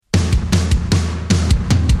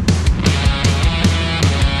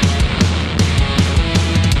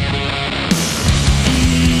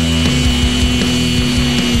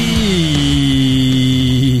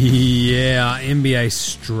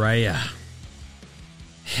Straya.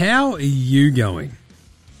 How are you going?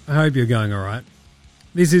 I hope you're going all right.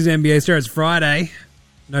 This is NBA Straya. It's Friday,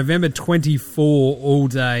 November 24, all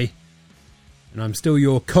day. And I'm still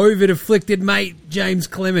your COVID-afflicted mate, James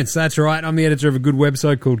Clements. That's right, I'm the editor of a good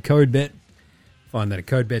website called CodeBet. Find that at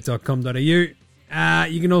codebet.com.au.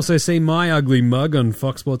 You can also see my ugly mug on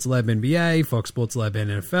Fox Sports Lab NBA, Fox Sports Lab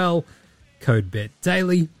NFL, CodeBet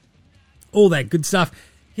Daily, all that good stuff.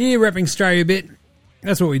 Here, repping Straya a bit.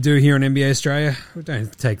 That's what we do here on NBA Straya. We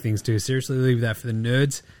don't take things too seriously. Leave that for the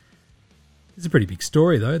nerds. It's a pretty big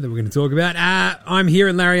story, though, that we're going to talk about. I'm here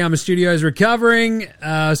in Larry Armour Studios recovering.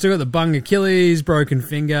 Still got the bung Achilles, broken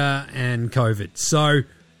finger, and COVID. So,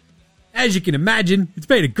 as you can imagine, it's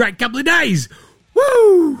been a great couple of days.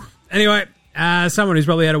 Woo! Anyway, someone who's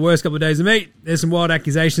probably had a worse couple of days than me. There's some wild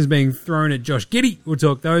accusations being thrown at Josh Giddey. We'll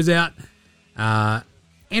talk those out.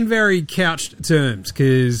 In very couched terms,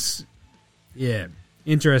 because, yeah,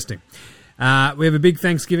 interesting. We have a big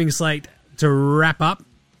Thanksgiving slate to wrap up.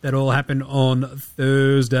 That all happened on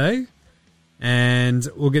Thursday. And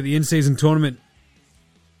we'll get the in-season tournament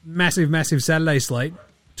massive Saturday slate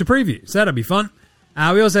to preview. So that'll be fun.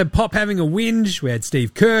 We also had Pop having a whinge. We had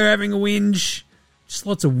Steve Kerr having a whinge. Just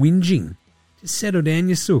lots of whinging. Just settle down,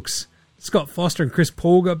 you sooks. Scott Foster and Chris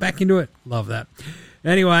Paul got back into it. Love that.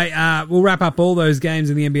 Anyway, we'll wrap up all those games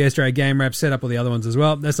in the NBA Straight Game Wrap, set up all the other ones as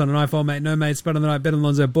well. That's not an iPhone, mate. No, mate. Spot on the night. Bet on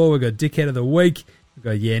Lonzo Ball. We've got Dickhead of the Week. We've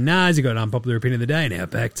got Yeah Nahs. You've got Unpopular Opinion of the Day. And our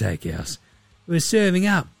Back Takehouse. We're serving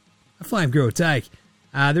up a Flame Grill Take.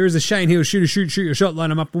 There is a Shane Hill Shoot Your Shot, Line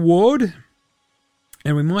 'em Up award.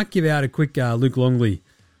 And we might give out a quick Luke Longley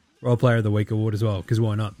Role Player of the Week award as well, because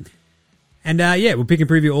why not? And yeah, we'll pick and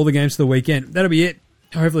preview all the games for the weekend. That'll be it.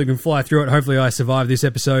 Hopefully we can fly through it. Hopefully I survive this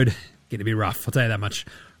episode. Get a bit rough, I'll tell you that much.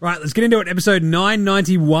 Right, let's get into it. Episode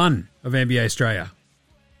 991 of NBA Straya.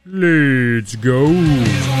 Let's go.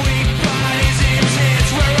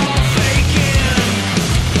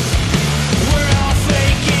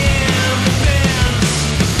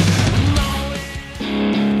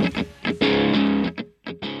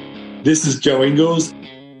 This is Joe Ingles,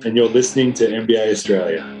 and you're listening to NBA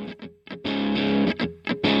Australia.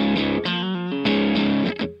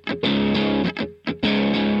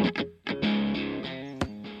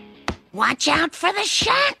 Watch out for the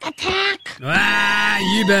Shaq attack.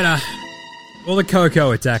 You better. Or the Coco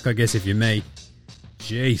attack, I guess, if you're me.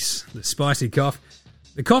 Jeez, the spicy cough.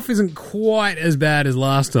 The cough isn't quite as bad as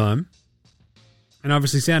last time. And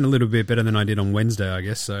obviously sound a little bit better than I did on Wednesday, I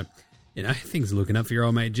guess, so... You know, things are looking up for your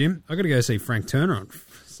old mate Jim. I've got to go see Frank Turner on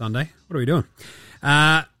Sunday. What are we doing?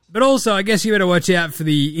 But also, I guess you better watch out for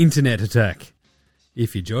the internet attack.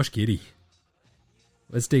 If you're Josh Giddey.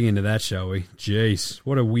 Let's dig into that, shall we? Jeez,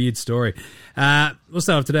 what a weird story. We'll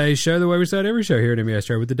start off today's show the way we start every show here at NBA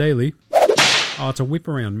Australia with the Daily. Oh, it's a whip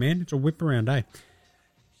around, man. It's a whip around, eh?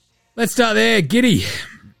 Let's start there. Giddey.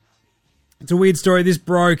 It's a weird story. This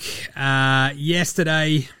broke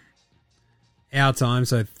yesterday... our time,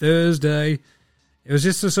 so Thursday. It was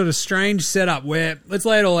just a sort of strange setup where, let's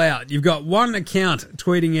lay it all out. You've got one account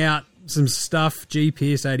tweeting out some stuff, G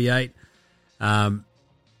Pierce 88.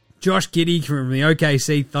 Josh Giddey from the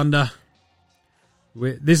OKC Thunder.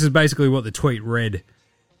 This is basically what the tweet read.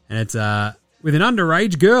 And it's with an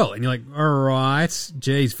underage girl. And you're like, all right,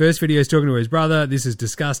 geez. First video is talking to his brother. This is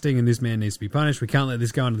disgusting and this man needs to be punished. We can't let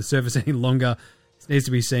this go under the surface any longer. This needs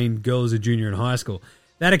to be seen. Girl is a junior in high school.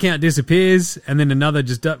 That account disappears, and then another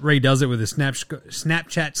just redoes it with a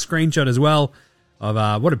Snapchat screenshot as well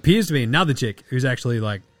of what appears to be another chick who's actually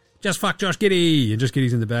like, just fuck Josh Giddey, and Josh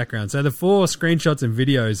Giddey's in the background. So the 4 screenshots and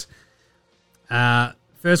videos.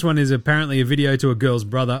 First one is apparently a video to a girl's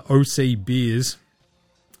brother, OC Beers,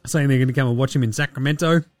 saying they're going to come and watch him in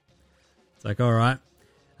Sacramento. It's like, all right.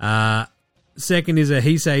 Second is a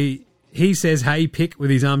he says hey pic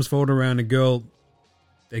with his arms folded around a girl.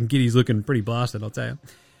 And Giddey's looking pretty blasted, I'll tell you.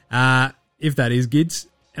 If that is Gids.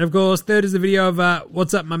 And of course, third is the video of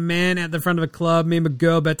what's up, my man, at the front of a club, me and my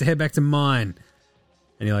girl about to head back to mine.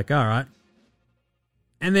 And you're like, all right.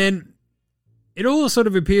 And then it all sort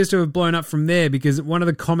of appears to have blown up from there because one of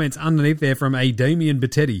the comments underneath there from a Damian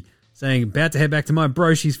Battetti saying, about to head back to my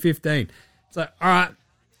bro, she's 15. It's like, all right.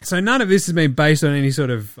 So none of this has been based on any sort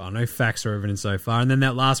of, I don't know, facts or evidence so far. And then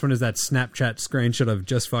that last one is that Snapchat screenshot of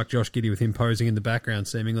just fuck Josh Giddey with him posing in the background,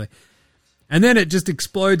 seemingly. And then it just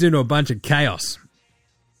explodes into a bunch of chaos.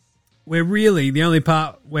 Where really the only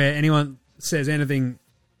part where anyone says anything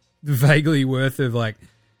vaguely worth of like,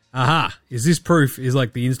 aha, is this proof, is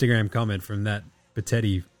like the Instagram comment from that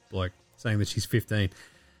Patetti bloke saying that she's 15.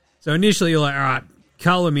 So initially you're like, all right,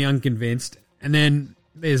 colour me unconvinced. And then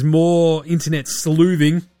there's more internet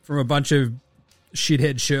sleuthing from a bunch of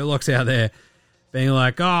shithead Sherlocks out there being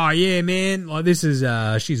like, oh, yeah, man, like this is,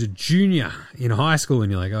 she's a junior in high school.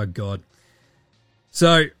 And you're like, oh, God.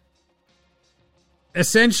 So,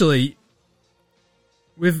 essentially,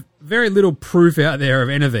 with very little proof out there of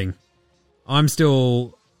anything, I'm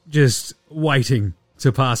still just waiting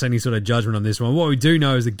to pass any sort of judgment on this one. What we do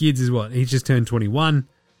know is that Gids is what? He's just turned 21.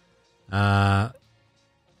 The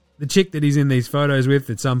chick that he's in these photos with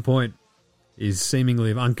at some point is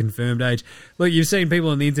seemingly of unconfirmed age. Look, you've seen people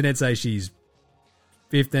on the internet say she's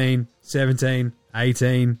 15, 17,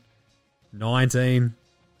 18, 19.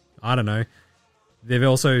 I don't know. They've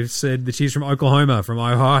also said that she's from Oklahoma, from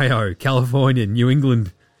Ohio, California, New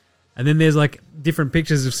England. And then there's like different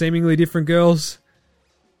pictures of seemingly different girls.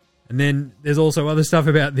 And then there's also other stuff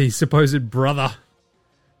about the supposed brother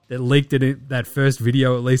that leaked it in that first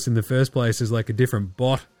video, at least in the first place, as like a different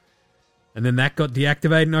bot. And then that got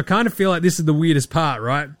deactivated. And I kind of feel like this is the weirdest part,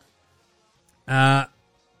 right?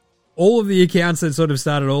 All of the accounts that sort of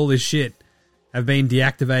started all this shit have been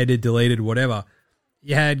deactivated, deleted, whatever.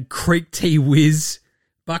 You had Creek T Wiz,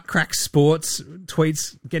 Butt Crack Sports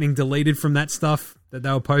tweets getting deleted from that stuff that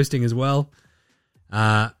they were posting as well.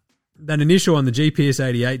 That initial one, the GPS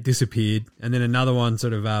 88, disappeared. And then another one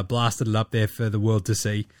sort of blasted it up there for the world to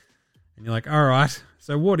see. And you're like, all right,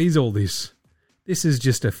 so what is all this? This is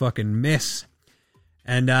just a fucking mess.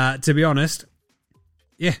 And to be honest,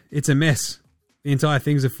 yeah, it's a mess. The entire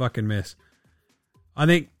thing's a fucking mess. I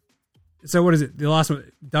think, so what is it? The last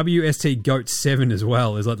one, WST Goat 7 as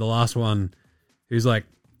well, is like the last one who's like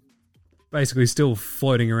basically still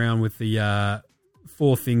floating around with the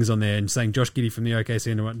 4 things on there and saying Josh Giddey from the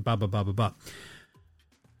OKC and blah, blah, blah, blah, blah.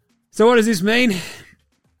 So what does this mean?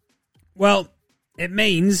 Well, it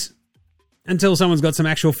means until someone's got some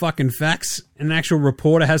actual fucking facts and an actual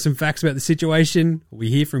reporter has some facts about the situation, we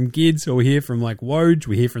hear from Gids or we hear from like Woj,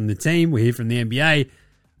 we hear from the team, we hear from the NBA,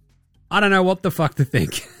 I don't know what the fuck to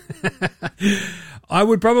think. I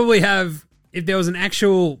would probably have, if there was an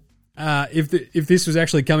actual, if this was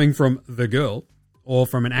actually coming from the girl or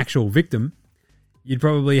from an actual victim, you'd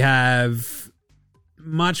probably have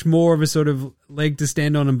much more of a sort of leg to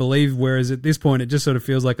stand on and believe, whereas at this point it just sort of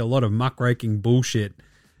feels like a lot of muckraking bullshit.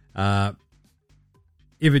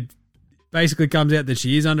 If it basically comes out that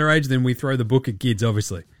she is underage, then we throw the book at Gids,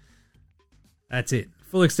 obviously. That's it.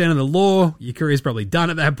 Full extent of the law, your career's probably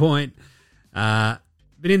done at that point. But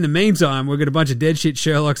in the meantime, we've got a bunch of dead shit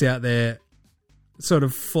Sherlocks out there sort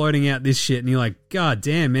of floating out this shit, and you're like, God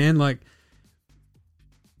damn, man, like,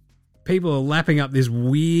 people are lapping up this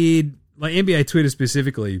weird, like NBA Twitter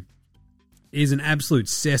specifically is an absolute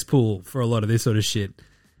cesspool for a lot of this sort of shit.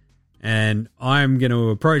 And I'm going to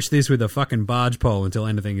approach this with a fucking barge pole until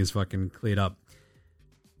anything is fucking cleared up.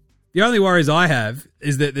 The only worries I have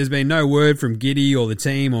is that there's been no word from Giddey or the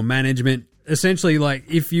team or management. Essentially, like,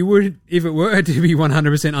 if it were to be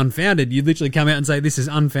 100% unfounded, you'd literally come out and say this is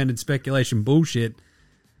unfounded speculation bullshit.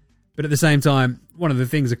 But at the same time, one of the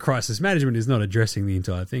things of crisis management is not addressing the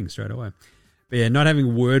entire thing straight away. But yeah, not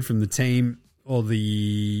having word from the team or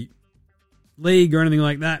the league or anything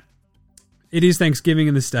like that. It is Thanksgiving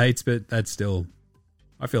in the States, but that's still,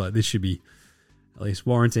 I feel like this should be at least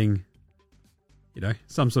warranting, you know,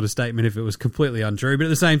 some sort of statement if it was completely untrue. But at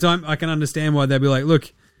the same time, I can understand why they'd be like,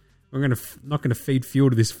 look, we're not going to feed fuel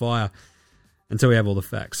to this fire until we have all the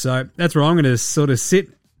facts. So that's where I'm going to sort of sit.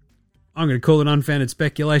 I'm going to call it unfounded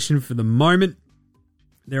speculation for the moment.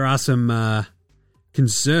 There are some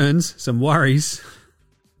concerns, some worries.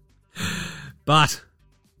 But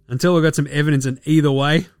until we've got some evidence in either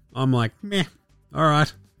way, I'm like, meh, all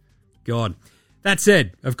right. God. That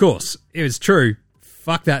said, of course, if it's true,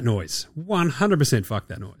 fuck that noise. 100% fuck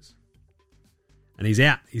that noise. And he's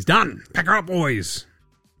out. He's done. Pack her up, boys.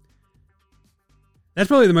 That's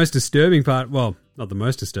probably the most disturbing part. Well, not the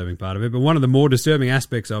most disturbing part of it, but one of the more disturbing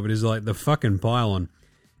aspects of it is like the fucking pylon.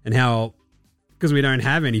 And how, because we don't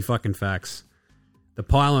have any fucking facts, the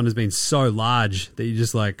pylon has been so large that you're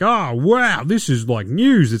just like, oh, wow, this is like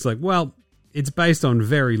news. It's like, well, it's based on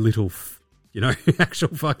very little,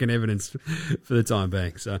 actual fucking evidence for the time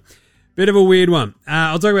being. So, bit of a weird one.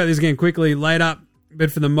 I'll talk about this again quickly later,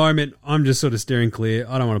 but for the moment, I'm just sort of steering clear.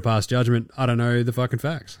 I don't want to pass judgment. I don't know the fucking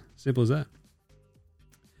facts. Simple as that.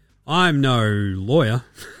 I'm no lawyer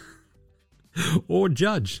or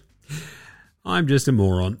judge. I'm just a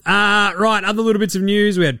moron. Right, other little bits of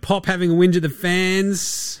news. We had Pop having a whinge at the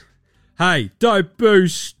fans. Hey, don't boo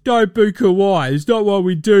Kawhi. It's not what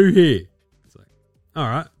we do here. It's like, all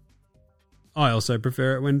right. I also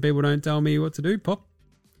prefer it when people don't tell me what to do, Pop.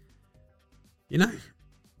 You know,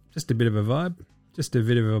 just a bit of a vibe. Just a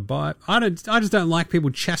bit of a bite. I just don't like people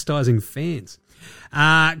chastising fans.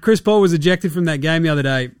 Chris Paul was ejected from that game the other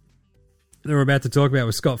day. They were about to talk about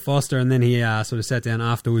with Scott Foster, and then he sort of sat down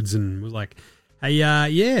afterwards and was like, hey,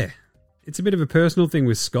 yeah, it's a bit of a personal thing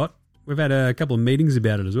with Scott. We've had a couple of meetings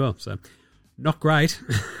about it as well, so not great.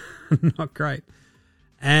 Not great.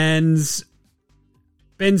 And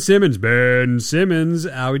Ben Simmons,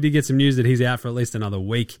 we did get some news that he's out for at least another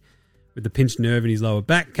week with the pinched nerve in his lower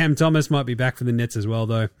back. Cam Thomas might be back for the Nets as well,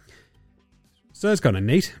 though. So that's kind of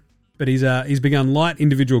neat. But he's begun light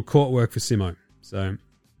individual court work for Simo. So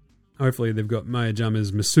hopefully they've got Maya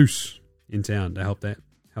Jama's masseuse in town to help that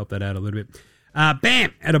out a little bit.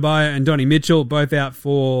 Bam! Adebayo and Donnie Mitchell both out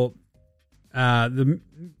for the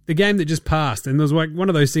game that just passed. And there was like one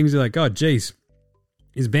of those things you're like, oh, geez,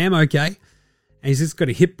 is Bam okay? And he's just got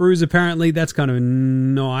a hip bruise apparently. That's kind of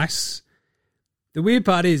nice. The weird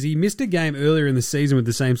part is he missed a game earlier in the season with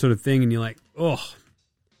the same sort of thing, and you're like, oh.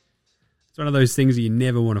 It's one of those things that you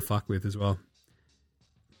never want to fuck with as well.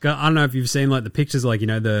 I don't know if you've seen like the pictures, like, you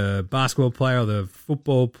know, the basketball player or the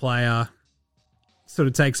football player sort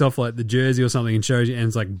of takes off like the jersey or something and shows you, and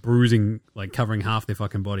it's like bruising, like covering half their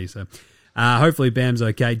fucking body. So hopefully Bam's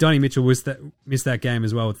okay. Donnie Mitchell missed that game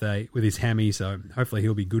as well with his hammy, so hopefully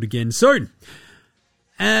he'll be good again soon.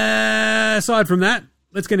 Aside from that,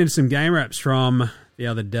 let's get into some game wraps from the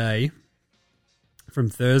other day, from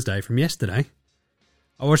yesterday.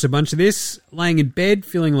 I watched a bunch of this, laying in bed,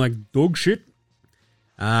 feeling like dog shit.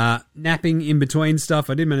 Napping in between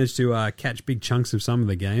stuff. I did manage to catch big chunks of some of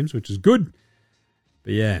the games, which is good.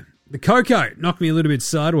 But yeah, the Coco knocked me a little bit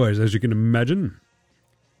sideways, as you can imagine.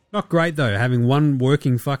 Not great, though, having one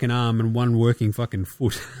working fucking arm and one working fucking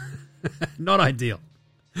foot. Not ideal.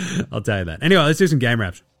 I'll tell you that. Anyway, let's do some game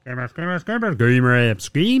wraps. Game wraps.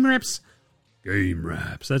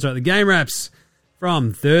 That's right, the game wraps.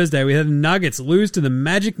 From Thursday, we had the Nuggets lose to the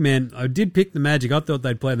Magic, man. I did pick the Magic. I thought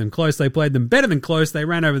they'd play them close. They played them better than close. They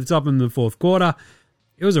ran over the top in the fourth quarter.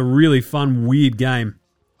 It was a really fun, weird game.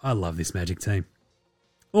 I love this Magic team.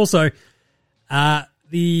 Also,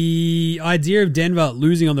 the idea of Denver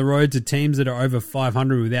losing on the road to teams that are over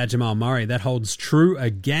 500 without Jamal Murray, that holds true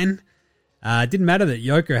again. It didn't matter that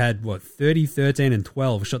Joker had, 30, 13, and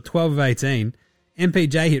 12. Shot 12 of 18.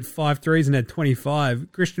 MPJ hit 5 threes and had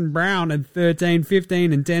 25. Christian Brown had 13,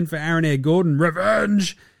 15, and 10 for Aaron Air Gordon.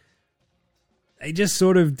 Revenge! They just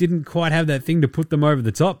sort of didn't quite have that thing to put them over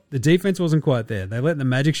the top. The defense wasn't quite there. They let the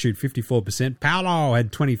Magic shoot 54%. Paolo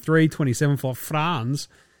had 23, 27 for Franz,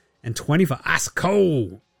 and 20 for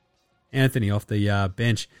Asco. Anthony off the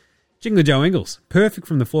bench. Jingler Joe Ingles, perfect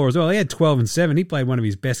from the floor as well. He had 12 and 7. He played one of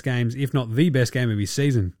his best games, if not the best game of his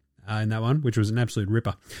season in that one, which was an absolute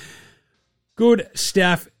ripper. Good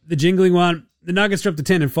stuff. The jingling one. The Nuggets dropped to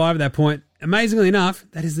 10 and 5 at that point. Amazingly enough,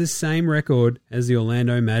 that is the same record as the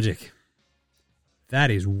Orlando Magic.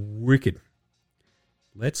 That is wicked.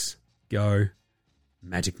 Let's go,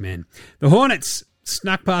 Magic Man. The Hornets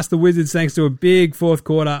snuck past the Wizards thanks to a big fourth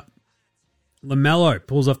quarter. LaMelo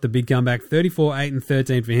pulls off the big comeback. 34, 8, and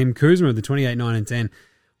 13 for him. Kuzma with the 28, 9, and 10.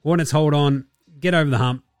 Hornets hold on. Get over the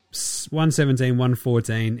hump. 117,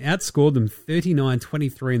 114. Outscored them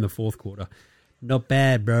 39-23 in the fourth quarter. Not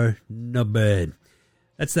bad, bro. Not bad.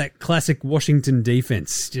 That's that classic Washington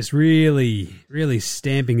defense. Just really, really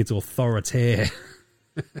stamping its authority.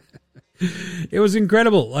 It was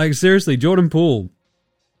incredible. Like, seriously, Jordan Poole.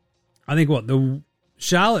 I think the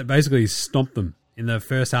Charlotte basically stomped them in the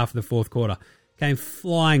first half of the fourth quarter. Came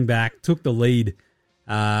flying back, took the lead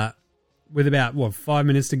with about, 5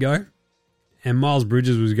 minutes to go. And Miles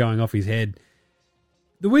Bridges was going off his head.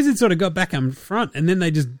 The Wizards sort of got back up front, and then they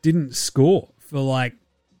just didn't score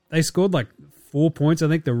they scored 4 points, I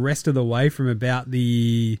think, the rest of the way from about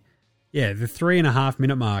the 3.5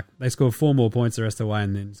 minute mark. They scored 4 more points the rest of the way,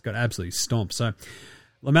 and then it's got absolutely stomped. So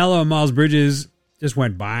LaMelo and Miles Bridges just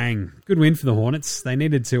went bang. Good win for the Hornets. They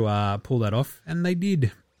needed to pull that off, and they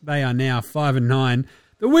did. They are now 5-9.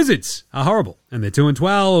 The Wizards are horrible, and they're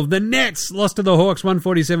 2-12. The Nets lost to the Hawks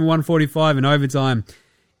 147-145 in overtime.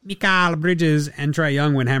 Mikal Bridges and Trae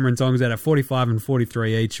Young went hammer and tongs out at 45 and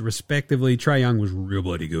 43 each, respectively. Trae Young was real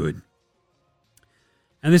bloody good.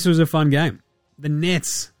 And this was a fun game. The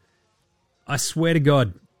Nets, I swear to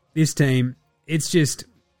God, this team, it's just,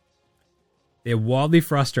 they're wildly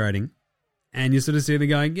frustrating. And you sort of see them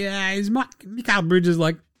going, yeah, is Mikal Bridges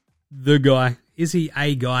like the guy? Is he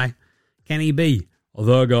a guy? Can he be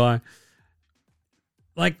the guy?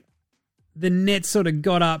 The Nets sort of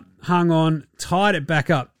got up, hung on, tied it back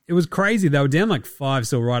up. It was crazy. They were down 5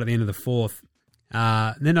 still right at the end of the fourth.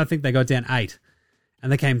 Then I think they got down 8. And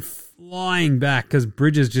they came flying back because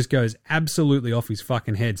Bridges just goes absolutely off his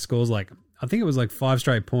fucking head. Scores I think it was like 5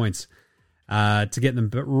 straight points to get them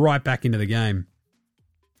right back into the game.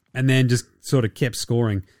 And then just sort of kept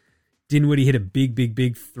scoring. Dinwiddie hit a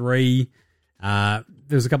big three. There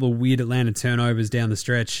was a couple of weird Atlanta turnovers down the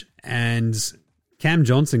stretch. And Cam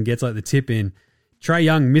Johnson gets like the tip in. Trae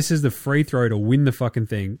Young misses the free throw to win the fucking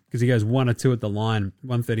thing because he goes 1 or 2 at the line,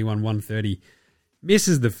 131, 130.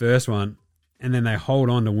 Misses the first one, and then they hold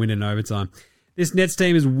on to win in overtime. This Nets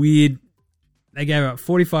team is weird. They gave up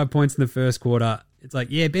 45 points in the first quarter. It's like,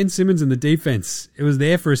 yeah, Ben Simmons in the defense. It was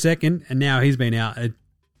there for a second, and now he's been out.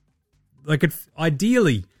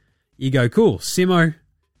 Ideally, you go, cool, Simo,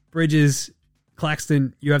 Bridges,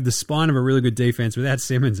 Claxton, you have the spine of a really good defense. Without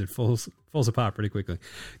Simmons, it falls apart pretty quickly.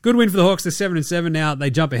 Good win for the Hawks. They're 7-7 now.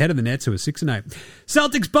 They jump ahead of the Nets, who are 6-8.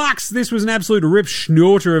 Celtics Bucks. This was an absolute rip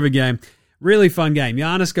schnorter of a game. Really fun game.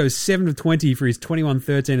 Giannis goes 7 of 20 for his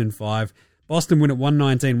 21-13-5. Boston win at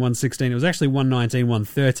 119-116. It was actually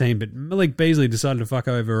 119-113, but Malik Beasley decided to fuck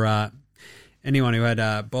over anyone who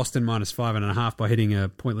had Boston minus 5.5 by hitting a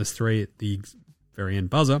pointless 3 at the very end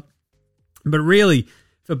buzzer. But really,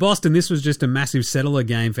 for Boston, this was just a massive settler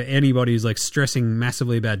game for anybody who's like stressing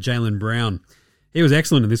massively about Jaylen Brown. He was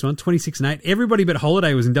excellent in this one, 26-8. Everybody but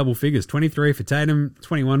Holiday was in double figures. 23 for Tatum,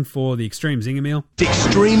 21 for the Extreme Zingamil.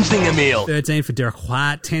 13 for Derek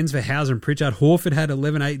White, 10s for Hauser and Pritchard. Horford had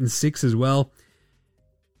 11, 8, and 6 as well.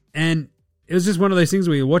 And it was just one of those things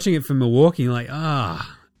where you're watching it from Milwaukee, and you're like,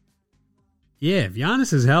 yeah, if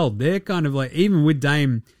Giannis is held, they're kind of like, even with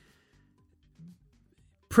Dame,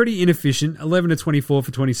 pretty inefficient, 11 to 24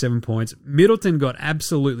 for 27 points. Middleton got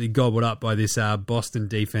absolutely gobbled up by this Boston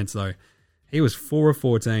defense, though. He was 4 of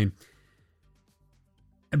 14.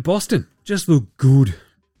 And Boston just looked good.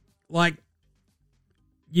 Like,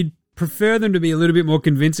 you'd prefer them to be a little bit more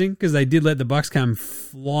convincing because they did let the Bucks come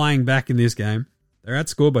flying back in this game. They're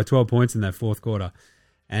outscored by 12 points in that fourth quarter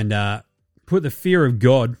and put the fear of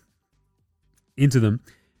God into them.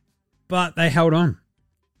 But they held on.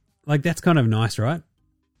 Like, that's kind of nice, right?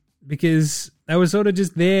 Because they were sort of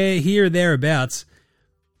just there, here or thereabouts.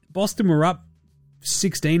 Boston were up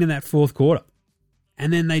 16 in that fourth quarter.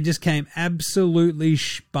 And then they just came absolutely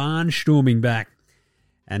barnstorming back.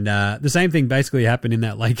 And the same thing basically happened in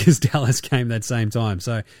that Lakers-Dallas game that same time.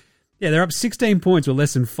 So, yeah, they're up 16 points with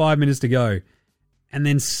less than 5 minutes to go. And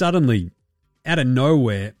then suddenly, out of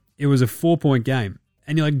nowhere, it was a 4-point game.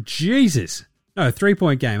 And you're like, Jesus. No, a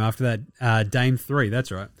 3-point game after that Dame 3.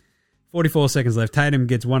 That's right. 44 seconds left. Tatum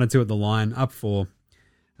gets 1 or 2 at the line, up 4.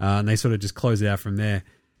 And they sort of just close it out from there.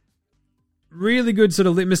 Really good sort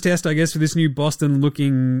of litmus test, I guess, for this new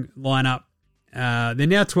Boston-looking lineup. They're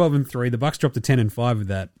now 12-3. The Bucks dropped to 10-5 with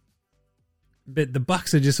that. But the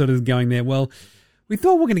Bucks are just sort of going there, well, we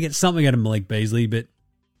thought we were going to get something out of Malik Beasley, but,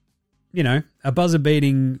 you know, a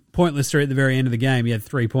buzzer-beating pointless 3 at the very end of the game. He had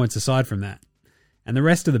 3 points aside from that. And the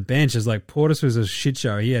rest of the bench is like, Portis was a shit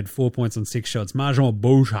show. He had 4 points on 6 shots. Marjon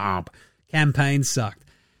Beauchamp. Campaign sucked.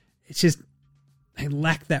 It's just, they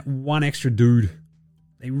lack that one extra dude.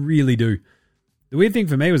 They really do. The weird thing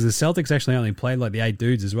for me was the Celtics actually only played like the 8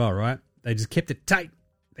 dudes as well, right? They just kept it tight.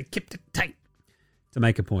 They kept it tight to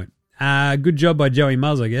make a point. Good job by Joey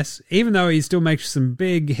Muzz, I guess. Even though he still makes some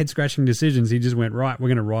big head-scratching decisions, he just went, right, we're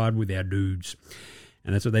going to ride with our dudes.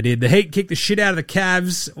 And that's what they did. The Heat kicked the shit out of the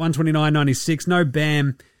Cavs, 129-96. No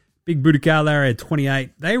Bam. Big Booty Larry had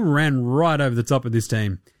 28. They ran right over the top of this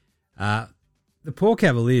team. The poor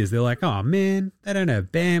Cavaliers, they're like, oh man, they don't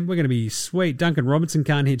have Bam. We're going to be sweet. Duncan Robinson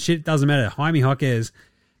can't hit shit. Doesn't matter. Jaime Jaquez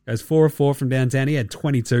goes 4 of 4 from downtown. He had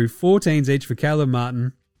 22. 14s each for Caleb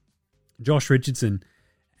Martin, Josh Richardson,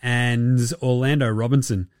 and Orlando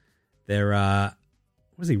Robinson. They're, what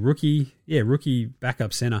was he, rookie? Yeah, rookie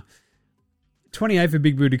backup center. 28 for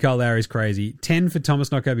Big Booty Kyle Lowry is crazy. 10 for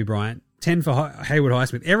Thomas Not Kobe Bryant. 10 for Hayward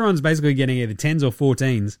Highsmith. Everyone's basically getting either 10s or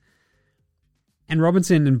 14s. And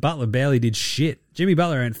Robinson and Butler barely did shit. Jimmy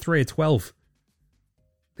Butler had 3 of 12.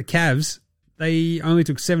 The Cavs, they only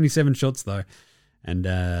took 77 shots though. And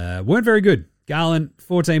weren't very good. Garland,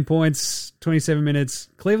 14 points, 27 minutes.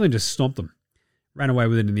 Cleveland just stomped them. Ran away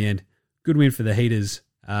with it in the end. Good win for the Heaters.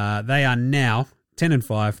 They are now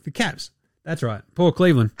 10-5. The Cavs. That's right. Poor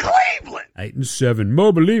Cleveland. 8-7.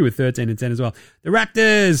 Mobley with 13-10 as well. The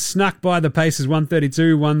Raptors snuck by the Pacers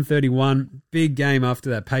 132-131. Big game after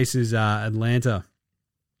that Pacers Atlanta,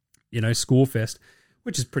 score fest,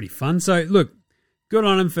 which is pretty fun. So look, good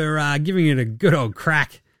on them for giving it a good old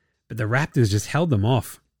crack, but the Raptors just held them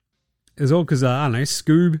off. It was all because,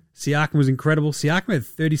 Scoob, Siakam was incredible. Siakam had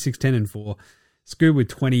 36, 10, and 4. Scoob with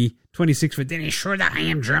 20, 26 for Dennis Schroeder. I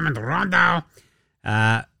am German Rondo.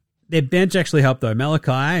 Their bench actually helped, though.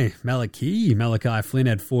 Malachi Flynn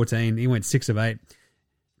had 14. He went 6 of 8.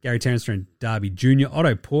 Gary Terrence and Darby Jr.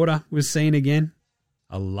 Otto Porter was seen again,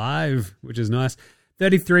 alive, which is nice.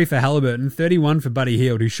 33 for Halliburton, 31 for Buddy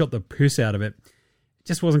Hield, who shot the piss out of it. It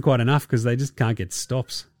just wasn't quite enough because they just can't get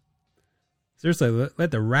stops. Seriously,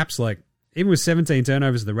 let the Raps, even with 17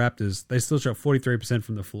 turnovers of the Raptors, they still shot 43%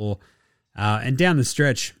 from the floor. And down the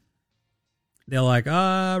stretch, they're like,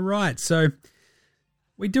 right, so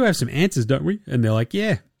we do have some answers, don't we? And they're like,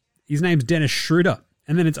 yeah, his name's Dennis Schroeder.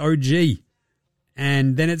 And then it's OG.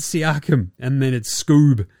 And then it's Siakam. And then it's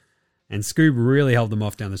Scoob. And Scoob really held them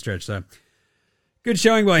off down the stretch. So good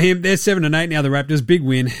showing by him. They're 7-8 now, the Raptors. Big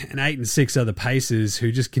win. And 8-6 are the Pacers,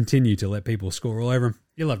 who just continue to let people score all over them.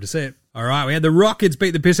 You'll love to see it. All right, we had the Rockets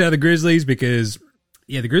beat the piss out of the Grizzlies because,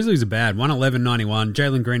 the Grizzlies are bad. 111-91.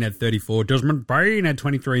 Jalen Green had 34. Desmond Bain had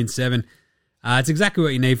 23 and 7. It's exactly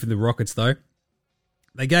what you need for the Rockets, though.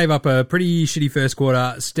 They gave up a pretty shitty first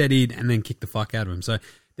quarter, steadied, and then kicked the fuck out of them. So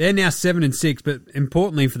they're now 7-6, but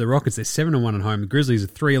importantly for the Rockets, they're 7-1 at home. The Grizzlies are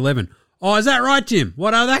 3-11. Oh, is that right, Jim?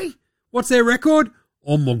 What are they? What's their record?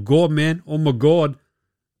 Oh my God, man. Oh my God.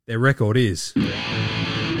 Their record is...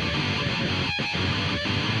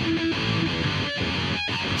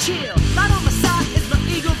 Chill, right on my side is my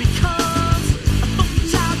ego becomes a funky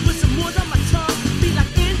child with some wood on my tongue. Be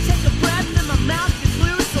like in, take a breath, and my mouth gets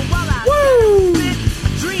loose. So while I spit,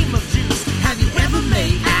 I dream of juice. Have you ever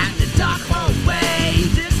made at the dark hallway?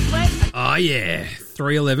 This place. Oh yeah,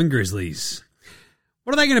 3-11 Grizzlies.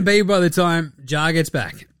 What are they going to be by the time Jar gets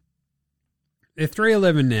back? They're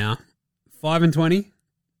 3-11 now, 5-20.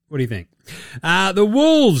 What do you think? The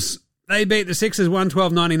Wolves. They beat the Sixers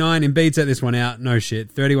 112-99. Embiid set this one out. No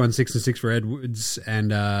shit. 31-6-6 for Edwards,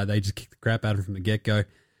 and they just kicked the crap out of him from the get-go.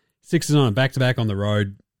 Sixers on a back-to-back on the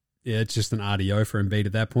road. Yeah, it's just an RDO for Embiid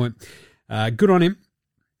at that point. Good on him.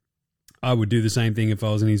 I would do the same thing if I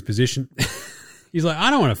was in his position. He's like,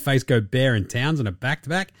 I don't want to face Gobert and Towns on a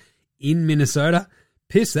back-to-back in Minnesota.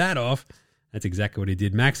 Piss that off. That's exactly what he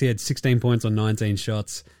did. Maxey had 16 points on 19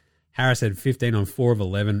 shots. Harris had 15 on 4 of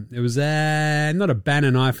 11. It was not a banner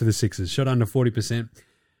night for the Sixers. Shot under 40%.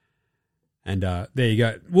 And there you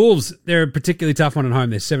go. Wolves, they're a particularly tough one at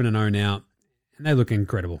home. They're 7-0 now. And they look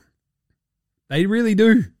incredible. They really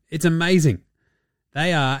do. It's amazing.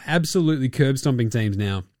 They are absolutely curb-stomping teams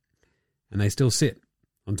now. And they still sit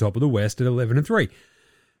on top of the West at 11-3.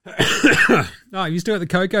 Oh, you still got the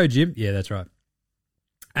Cocoa, Jim? Yeah, that's right.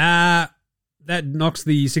 That knocks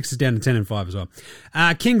the Sixers down to 10-5 as well.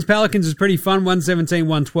 Kings Pelicans is pretty fun.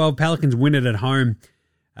 117-112. Pelicans win it at home.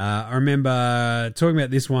 I remember talking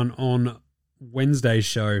about this one on Wednesday's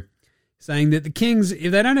show, saying that the Kings,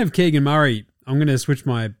 if they don't have Keegan Murray, I'm going to switch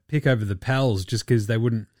my pick over the Pels just because they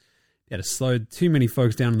wouldn't be able to slow too many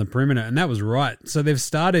folks down on the perimeter. And that was right. So they've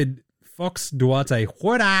started Fox, Duarte,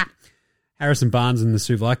 Huerta, Harrison Barnes and the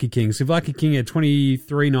Suvlaki Kings. Suvlaki King had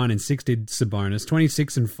 23, 9, and 6 did Sabonis.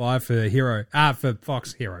 26 and 5 for Hero. For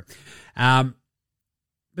Fox Hero. But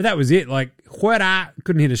that was it. Huerta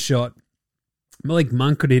couldn't hit a shot. Malik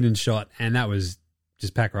Monk could hit a shot. And that was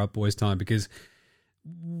just pack her up boys time because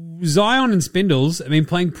Zion and Spindles have been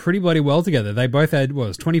playing pretty bloody well together. They both had,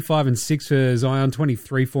 25 and 6 for Zion,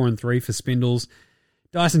 23, 4 and 3 for Spindles.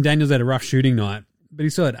 Dyson Daniels had a rough shooting night, but he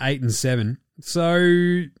still had 8 and 7.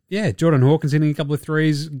 So, yeah, Jordan Hawkins hitting a couple of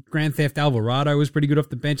threes. Grand Theft Alvarado was pretty good off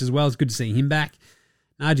the bench as well. It's good to see him back.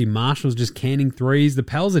 Najee Marshall's just canning threes. The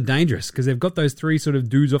Pels are dangerous because they've got those three sort of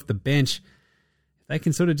dudes off the bench. If they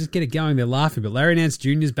can sort of just get it going, they're laughing. But Larry Nance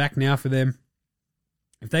Jr. is back now for them.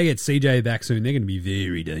 If they get CJ back soon, they're going to be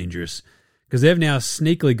very dangerous because they've now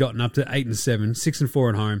sneakily gotten up to 8 and 7, 6 and 4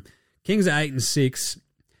 at home. Kings are 8 and 6.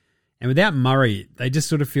 And without Murray, they just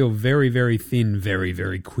sort of feel very, very thin very,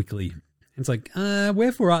 very quickly. It's like,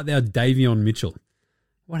 wherefore art thou Davion Mitchell?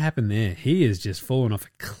 What happened there? He has just fallen off a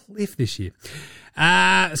cliff this year.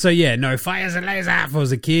 So yeah, no fires and laser for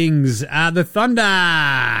the Kings. The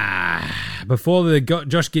Thunder, before the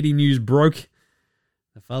Josh Giddey news broke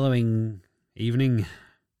the following evening,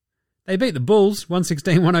 they beat the Bulls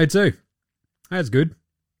 116-102. That's good.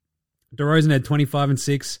 DeRozan had 25 and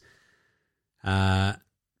 6.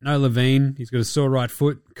 No Levine. He's got a sore right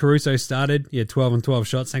foot. Caruso started. He had 12 and 12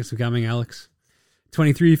 shots. Thanks for coming, Alex.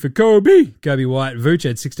 23 for Kobe White. Vooch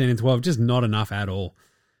had 16 and 12. Just not enough at all.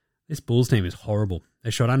 This Bulls team is horrible. They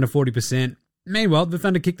shot under 40%. Meanwhile, the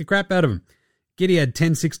Thunder kicked the crap out of them. Giddey had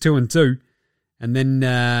 10, 6, 2, and 2. And then,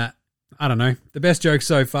 I don't know. The best jokes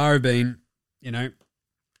so far have been,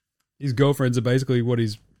 his girlfriends are basically what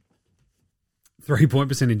his 3-point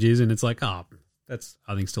percentage is. And it's like, that's,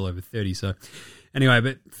 I think, still over 30. So, anyway,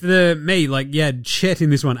 but for me, you had Chet in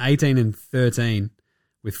this one, 18 and 13.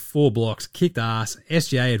 with 4 blocks, kicked ass.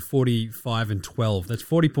 SGA had 45 and 12. That's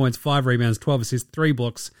 40 points, 5 rebounds, 12 assists, 3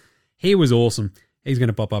 blocks. He was awesome. He's going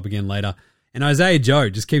to pop up again later. And Isaiah Joe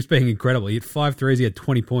just keeps being incredible. He hit 5 threes, he had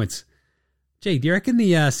 20 points. Gee, do you reckon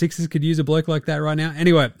the Sixers could use a bloke like that right now?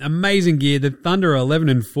 Anyway, amazing gear. The Thunder are 11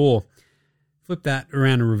 and 4. Flip that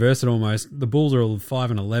around and reverse it almost. The Bulls are all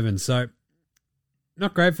 5 and 11. So,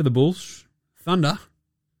 not great for the Bulls. Thunder,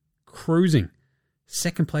 cruising.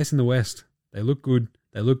 Second place in the West. They look good.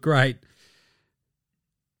 They look great.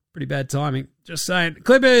 Pretty bad timing. Just saying.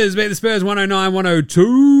 Clippers beat the Spurs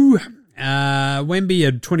 109-102. Wemby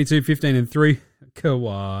had 22, 15 and 3.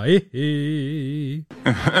 Kawhi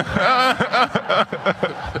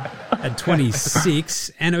at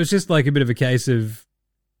 26, and it was just like a bit of a case of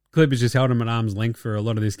Clippers just held him at arm's length for a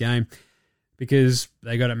lot of this game because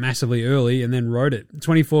they got it massively early and then rode it.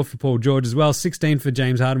 24 for Paul George as well, 16 for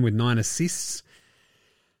James Harden with 9 assists.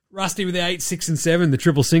 Rusty with the 8, 6 and 7, the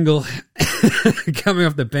triple single. Coming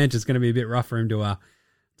off the bench, it's going to be a bit rough for him to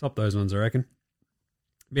top those ones, I reckon.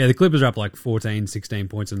 Yeah, the Clippers are up like 14, 16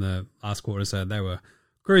 points in the last quarter, so they were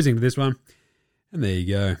cruising to this one. And there you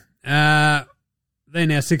go. They're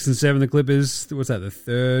now 6 and 7, the Clippers. What's that, the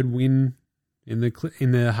third win in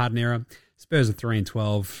the Harden era? Spurs are 3 and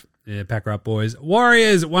 12. Yeah, pack her up, boys.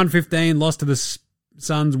 Warriors 115, lost to the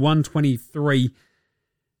Suns 123.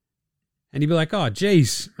 And you'd be like, oh,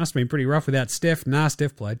 geez, must have been pretty rough without Steph. Nah,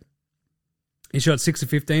 Steph played. He shot 6 of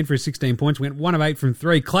 15 for his 16 points, went 1 of 8 from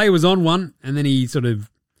 3. Clay was on one, and then he sort of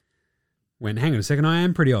went, hang on a second, I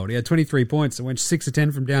am pretty old. He had 23 points and went 6 of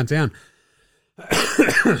 10 from downtown.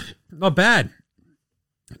 Not bad.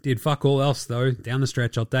 Did fuck all else, though, down the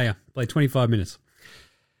stretch, I'll tell you. Played 25 minutes.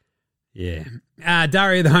 Yeah.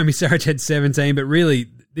 Dario the homie Saric had 17, but really,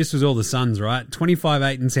 this was all the Suns, right? 25,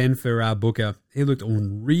 8 and 10 for Booker. He looked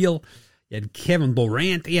unreal. You had Kevin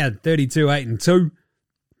Durant. He had 32, 8 and 2.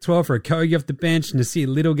 12 for a Kogi off the bench. Nasir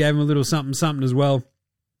Little gave him a little something as well.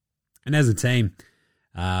 And as a team,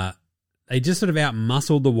 they just sort of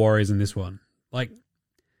out-muscled the Warriors in this one. Like,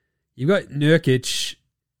 you've got Nurkic,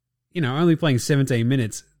 only playing 17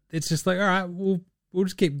 minutes. It's just like, all right, we'll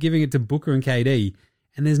just keep giving it to Booker and KD.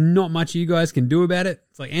 And there's not much you guys can do about it.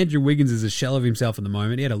 It's like Andrew Wiggins is a shell of himself at the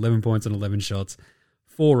moment. He had 11 points and 11 shots,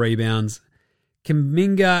 4 rebounds.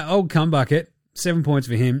 Kuminga, old cumbucket, 7 points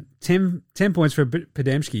for him, 10 points for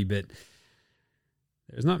Podziemski, but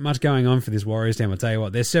there's not much going on for this Warriors team, I'll tell you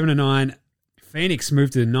what. They're 7 and 9. Phoenix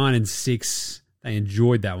moved to 9 and 6. They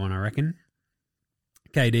enjoyed that one, I reckon.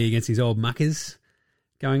 KD against his old muckers.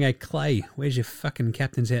 Going, hey, Clay, where's your fucking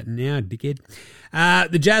captain's hat now, dickhead?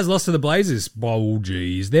 The Jazz lost to the Blazers. Oh,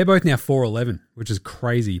 geez. They're both now 4-11, which is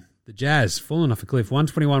crazy. The Jazz falling off a cliff,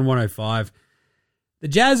 121-105. The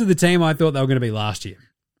Jazz are the team I thought they were going to be last year.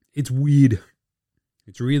 It's weird.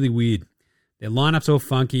 It's really weird. Their lineup's all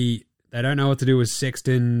funky. They don't know what to do with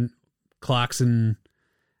Sexton, Clarkson,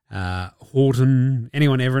 Horton,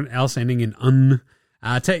 anyone else ending in un.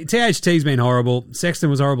 THT's been horrible. Sexton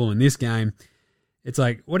was horrible in this game. It's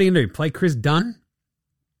like, what are you going to do? Play Chris Dunn?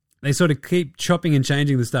 They sort of keep chopping and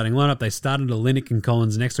changing the starting lineup. They started Olynyk and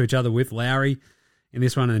Collins next to each other with Lowry in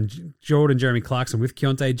this one, and Jordan, Jeremy Clarkson with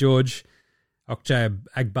Keontae George. Okja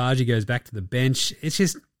Agbaji goes back to the bench. It's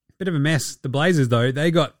just a bit of a mess. The Blazers, though,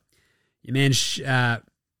 they got your man, Scoot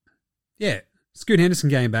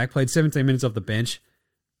Henderson came back, played 17 minutes off the bench.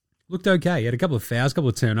 Looked okay. He had a couple of fouls, a couple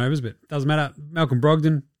of turnovers, but doesn't matter. Malcolm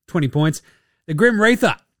Brogdon, 20 points. The Grim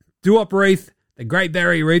Reaper, Duop Reith, the great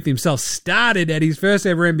Barry Reith himself, started at his first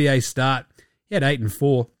ever NBA start. He had 8 and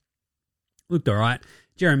 4. Looked all right.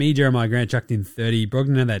 Jeremiah Grant chucked in 30.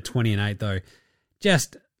 Brogdon had that 20 and 8, though.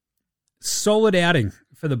 Just solid outing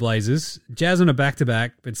for the Blazers. Jazz on a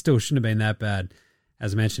back-to-back, but still shouldn't have been that bad.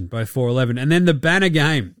 As I mentioned, both 4-11. And then the banner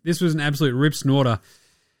game. This was an absolute rip snorter.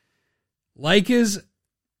 Lakers,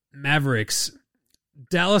 Mavericks.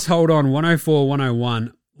 Dallas hold on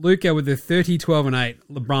 104-101. Luka with the 30, 12, and 8.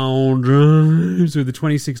 LeBron James with the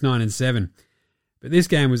 26, 9, and 7. But this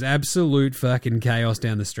game was absolute fucking chaos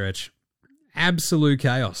down the stretch. Absolute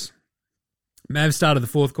chaos. Mavs started the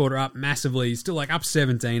fourth quarter up massively. Still like up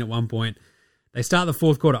 17 at one point. They start the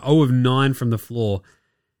fourth quarter 0 of 9 from the floor.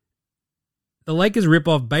 The Lakers rip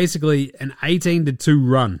off basically an 18-2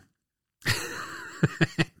 run.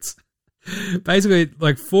 Basically,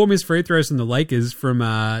 like 4 missed free throws from the Lakers from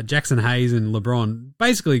Jackson Hayes and LeBron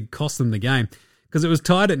basically cost them the game because it was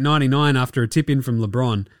tied at 99 after a tip-in from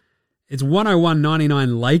LeBron. It's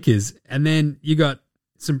 101-99 Lakers, and then you got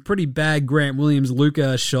some pretty bad Grant Williams,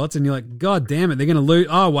 Luka shots, and you're like, God damn it, they're going to lose.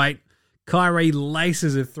 Oh, wait. Kyrie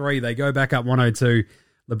laces a 3. They go back up 102.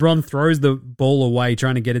 LeBron throws the ball away,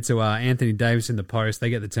 trying to get it to Anthony Davis in the post. They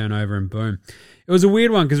get the turnover, and boom. It was a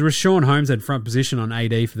weird one because Rashawn Holmes had front position on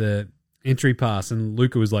AD for the entry pass, and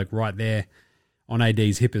Luka was like right there on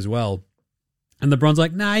AD's hip as well. And LeBron's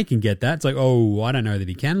like, nah, he can get that. It's like, oh, I don't know that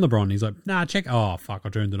he can, LeBron. He's like, nah, check. Oh, fuck, I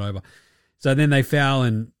turned it over. So then they foul,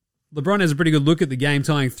 and LeBron has a pretty good look at the game,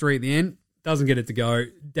 tying 3 at the end. Doesn't get it to go.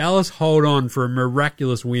 Dallas hold on for a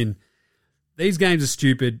miraculous win. These games are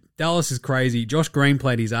stupid. Dallas is crazy. Josh Green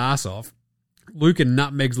played his ass off. Luka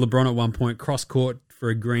nutmegs LeBron at one point, cross court for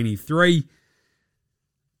a greeny 3.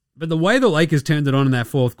 But the way the Lakers turned it on in that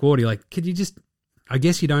fourth quarter, like, could you just... I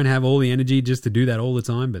guess you don't have all the energy just to do that all the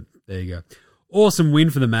time, but there you go. Awesome win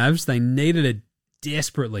for the Mavs. They needed it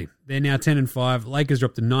desperately. They're now 10-5. Lakers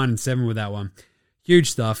dropped to 9-7 with that one. Huge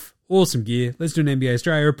stuff. Awesome gear. Let's do an NBA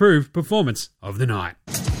Straya approved performance of the night.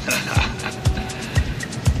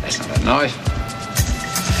 That's not a knife.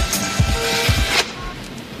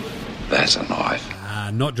 That's a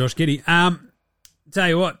knife. Not Josh Giddey. Tell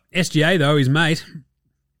you what, SGA though, his mate,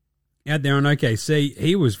 out there on OKC,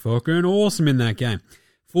 he was fucking awesome in that game.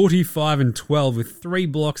 45-12 with 3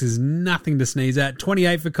 blocks is nothing to sneeze at.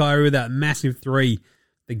 28 for Kyrie with that massive 3.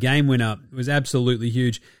 The game winner was absolutely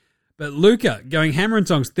huge. But Luka going hammer and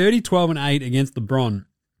tongs, 30-12-8 against LeBron.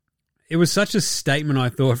 It was such a statement, I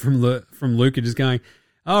thought, from Luka, just going,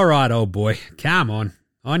 all right, old boy, come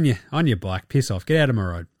on your bike, piss off, get out of my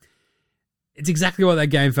road. It's exactly what that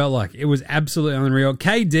game felt like. It was absolutely unreal.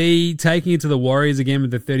 KD taking it to the Warriors again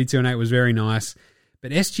with the 32-8 was very nice.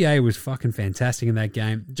 But SGA was fucking fantastic in that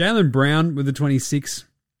game. Jaylen Brown with the 26,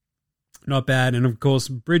 not bad. And of course,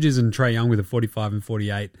 Bridges and Trae Young with the 45 and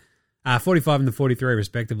 48. 45 and the 43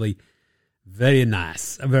 respectively. Very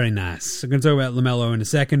nice. Very nice. I'm going to talk about LaMelo in a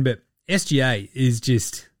second, but SGA is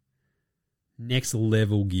just next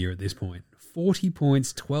level gear at this point. 40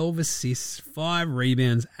 points, 12 assists, 5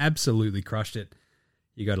 rebounds. Absolutely crushed it.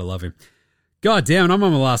 You got to love him. God damn, I'm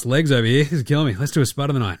on my last legs over here. This is killing me. Let's do a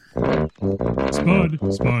spud of the night. Spud,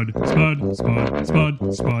 spud, spud, spud, spud,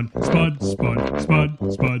 spud, spud, spud,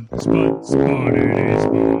 spud, spud, spud, spud, it is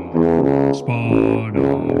spud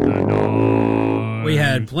of the night. We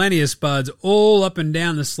had plenty of spuds all up and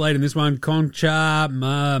down the slate in this one. Concha,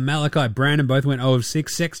 Malachi, Brandon both went 0 of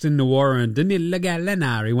 6. Sexton, Nwora, and Danilo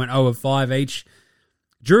Gallinari went 0 of 5 each.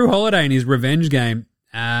 Drew Holiday in his revenge game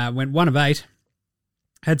went 1 of 8.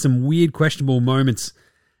 Had some weird, questionable moments.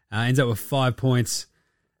 Ends up with 5 points.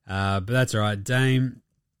 But that's all right. Dame,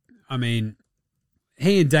 I mean,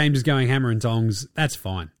 he and Dame just going hammer and tongs, that's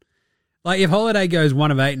fine. Like, if Holiday goes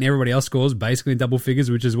 1 of 8 and everybody else scores basically double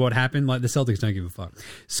figures, which is what happened, like, the Celtics don't give a fuck.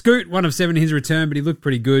 Scoot, 1 of 7 in his return, but he looked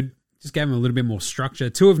pretty good. Just gave him a little bit more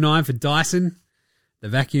structure. 2 of 9 for Dyson, the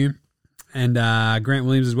vacuum. And Grant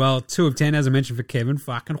Williams as well. 2 of 10, as I mentioned, for Kevin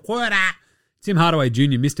fucking Huerta. Tim Hardaway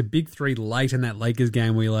Jr. missed a big 3 late in that Lakers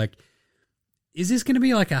game where you're like, is this going to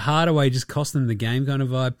be like a Hardaway just cost them the game kind of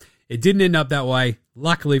vibe? It didn't end up that way,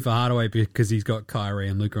 luckily for Hardaway, because he's got Kyrie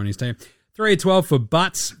and Luka on his team. 3 of 12 for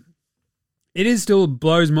Butts. It still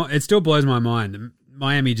blows my mind.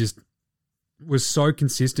 Miami just was so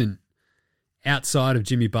consistent outside of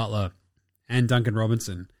Jimmy Butler and Duncan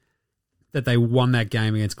Robinson that they won that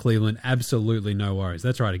game against Cleveland. Absolutely no worries.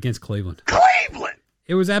 That's right, against Cleveland. Cleveland!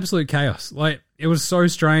 It was absolute chaos. Like, it was so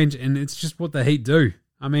strange, and it's just what the Heat do.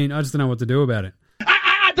 I mean, I just don't know what to do about it.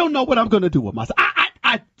 I don't know what I'm going to do with myself.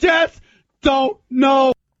 I just don't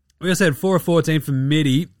know. We also had 4 of 14 for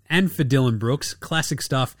Mitty and for Dylan Brooks. Classic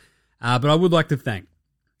stuff. But I would like to thank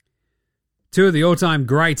 2 of the all-time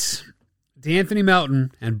greats, D'Anthony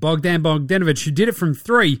Melton and Bogdan Bogdanovic, who did it from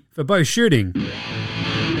 3 for both shooting.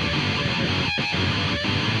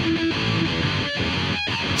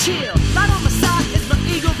 Chill, right on my side as my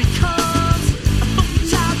ego becomes a funky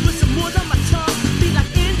child with some wood on my tongue. Be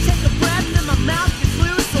like in, take a breath, and my mouth gets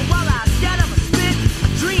loose. So while I scatter my spit, I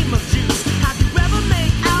dream of juice. Have you ever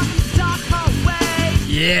made out the dark hallway?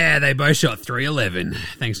 Yeah, they both shot 3-11.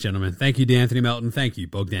 Thanks, gentlemen. Thank you, D'Anthony Melton. Thank you,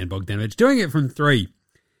 Bogdan Bogdanovic. Doing it from 3.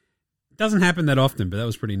 Doesn't happen that often, but that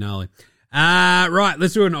was pretty gnarly. Right,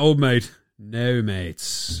 let's do an old mate. No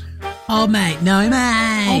mates. Old mate, no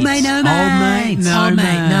mate. Old mate, no mate. Old mate, no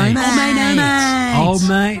mate. Old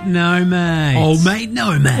mate, no mate. Old mate,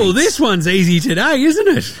 no mate. Well, this one's easy today, isn't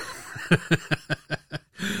it?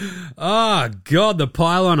 Oh, God, the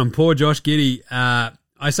pylon on poor Josh Giddey.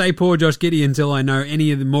 I say poor Josh Giddey until I know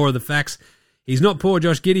any of the more of the facts. He's not poor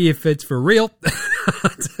Josh Giddey if it's for real. I'll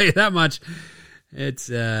tell you that much. It's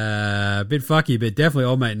a bit fucky, but definitely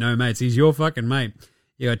old mate, no mates. He's your fucking mate.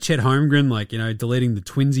 You got Chet Holmgren, like, you know, deleting the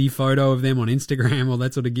twinsy photo of them on Instagram, all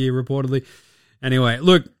that sort of gear, reportedly. Anyway,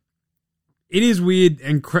 look, it is weird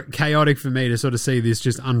and chaotic for me to sort of see this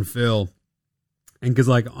just unfurl. And because,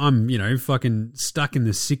 like, I'm, fucking stuck in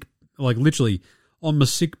the sick, like, literally on my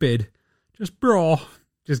sick bed, just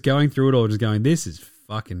going through it all, just going, this is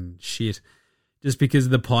fucking shit. Just because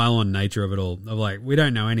of the pile-on nature of it all. Of, like, we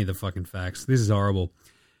don't know any of the fucking facts. This is horrible.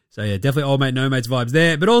 So, yeah, definitely old mate, no mates vibes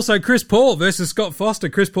there. But also Chris Paul versus Scott Foster.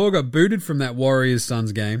 Chris Paul got booted from that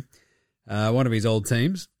Warriors-Suns game, one of his old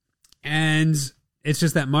teams. And it's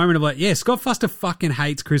just that moment of like, yeah, Scott Foster fucking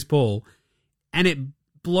hates Chris Paul. And it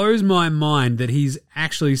blows my mind that he's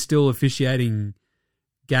actually still officiating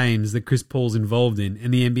games that Chris Paul's involved in,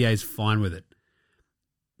 and the NBA's fine with it.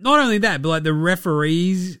 Not only that, but like the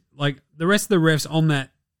referees, like the rest of the refs on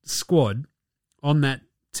that squad, on that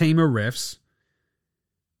team of refs,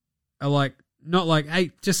 are like, not like,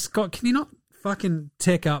 hey, just Scott, can you not fucking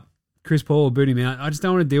tech up Chris Paul or boot him out? I just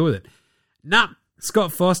don't want to deal with it. Nah,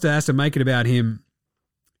 Scott Foster has to make it about him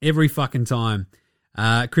every fucking time.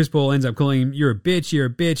 Chris Paul ends up calling him, you're a bitch, you're a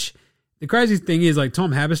bitch. The craziest thing is, like,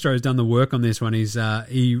 Tom Haberstroh has done the work on this one. He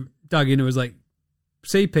dug into it. It was like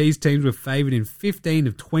CP's teams were favoured in 15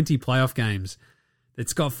 of 20 playoff games that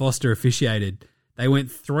Scott Foster officiated. They went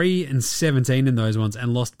 3-17 in those ones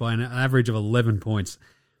and lost by an average of 11 points.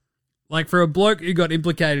 Like, for a bloke who got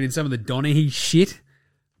implicated in some of the Donaghy shit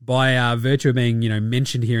by virtue of being,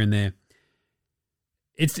 mentioned here and there,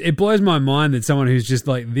 it blows my mind that someone who's just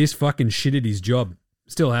like this fucking shit at his job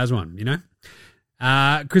still has one,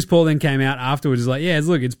 Chris Paul then came out afterwards, like, yeah,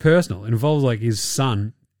 look, it's personal. It involves, like, his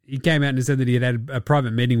son. He came out and said that he had a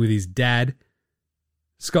private meeting with his dad,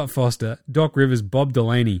 Scott Foster, Doc Rivers, Bob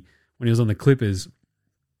Delaney, when he was on the Clippers.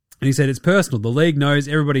 And he said, it's personal. The league knows.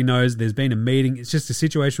 Everybody knows. There's been a meeting. It's just a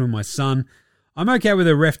situation with my son. I'm okay with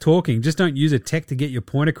a ref talking. Just don't use a tech to get your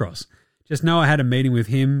point across. Just know I had a meeting with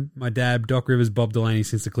him, my dad, Doc Rivers, Bob Delaney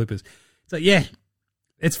since the Clippers. It's like, yeah,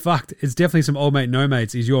 it's fucked. It's definitely some old mate, no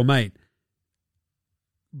mates is your mate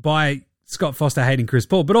by Scott Foster hating Chris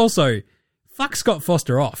Paul. But also, fuck Scott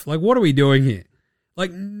Foster off. Like, what are we doing here?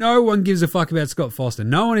 Like, no one gives a fuck about Scott Foster.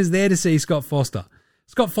 No one is there to see Scott Foster.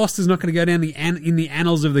 Scott Foster's not going to go down in the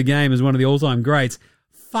annals of the game as one of the all-time greats.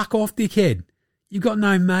 Fuck off, dickhead. You've got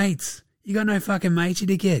no mates. You got no fucking mates, you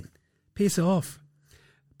dickhead. Piss off.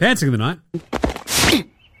 Pantsing of the night.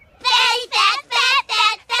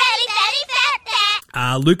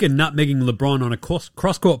 Luka nutmegging LeBron on a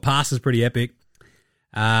cross-court pass is pretty epic.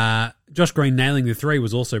 Josh Green nailing the three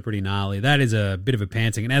was also pretty gnarly. That is a bit of a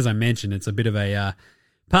pantsing. And as I mentioned, it's a bit of a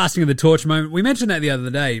passing of the torch moment. We mentioned that the other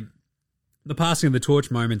day. The passing of the torch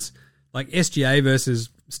moments, like SGA versus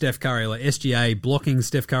Steph Curry, like SGA blocking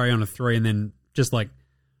Steph Curry on a three and then just like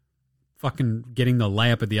fucking getting the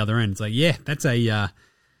layup at the other end. It's like, yeah, that's a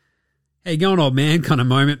hey, going old man kind of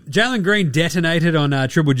moment. Jalen Green detonated on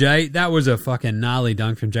Triple J. That was a fucking gnarly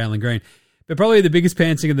dunk from Jalen Green. But probably the biggest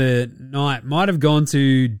pantsing of the night might have gone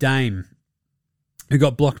to Dame, who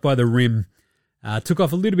got blocked by the rim. Took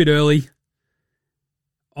off a little bit early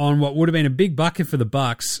on what would have been a big bucket for the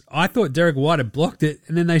Bucks. I thought Derek White had blocked it,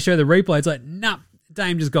 and then they show the replay. It's like, nah,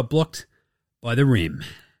 Dame just got blocked by the rim.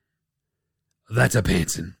 That's a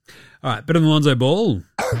pantsing. All right, better than Lonzo Ball.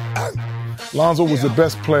 Lonzo was the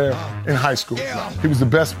best player in high school. He was the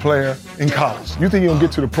best player in college. You think he'll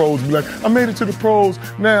get to the pros and be like, I made it to the pros,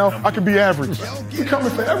 now I can be average. He's coming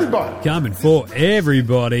for everybody. Coming for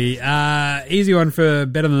everybody. Easy one for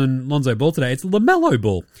better than Lonzo Ball today. It's LaMelo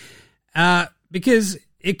Ball. Because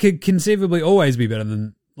it could conceivably always be better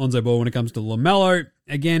than Lonzo Ball when it comes to LaMelo.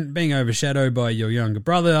 Again, being overshadowed by your younger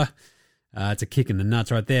brother. It's a kick in the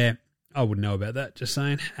nuts right there. I wouldn't know about that, just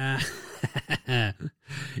saying.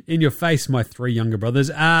 In your face, my three younger brothers.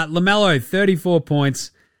 LaMelo, 34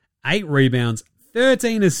 points, 8 rebounds,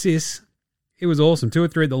 13 assists. It was awesome. 2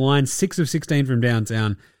 of 3 at the line, 6 of 16 from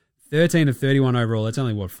downtown, 13 of 31 overall. That's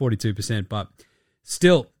only, 42%, but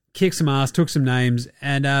still, kicked some ass, took some names,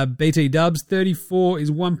 and BT Dubs, 34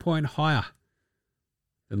 is 1 point higher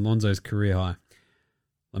than Lonzo's career high.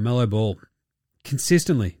 LaMelo Ball.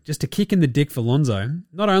 Consistently, just a kick in the dick for Lonzo.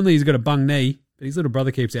 Not only he's got a bung knee, but his little brother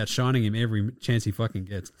keeps outshining him every chance he fucking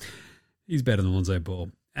gets. He's better than Lonzo Ball.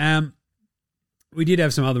 We did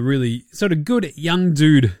have some other really sort of good young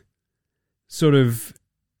dude sort of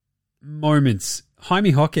moments. Jaime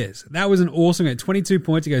Jaquez, that was an awesome game. 22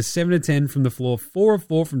 points, he goes 7 of 10 from the floor, 4 of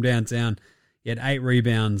 4 from downtown. He had 8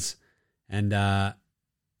 rebounds, and I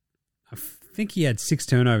think he had 6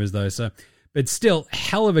 turnovers though, so... But still,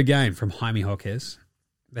 hell of a game from Jaime Jaquez.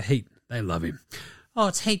 The Heat, they love him. Oh,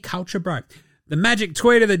 it's Heat culture, bro. The Magic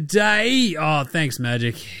tweet of the day. Oh, thanks,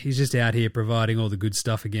 Magic. He's just out here providing all the good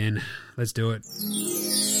stuff again. Let's do it.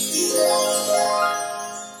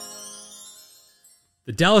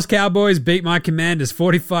 The Dallas Cowboys beat my Commanders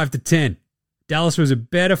 45-10. Dallas was a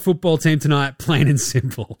better football team tonight, plain and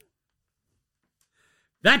simple.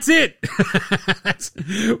 That's it.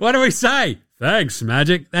 What do we say? Thanks,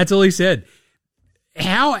 Magic. That's all he said.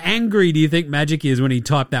 How angry do you think Magic is when he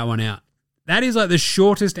typed that one out? That is like the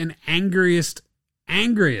shortest and angriest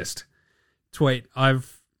tweet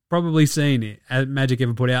I've probably seen Magic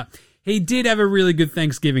ever put out. He did have a really good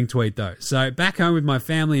Thanksgiving tweet, though. So back home with my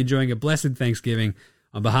family, enjoying a blessed Thanksgiving.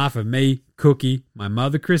 On behalf of me, Cookie, my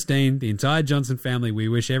mother, Christine, the entire Johnson family, we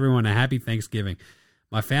wish everyone a happy Thanksgiving.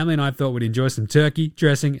 My family and I thought we'd enjoy some turkey,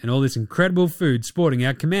 dressing, and all this incredible food sporting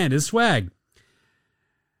our Commanders swag.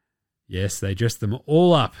 Yes, they dressed them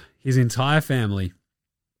all up, his entire family,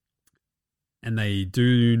 and they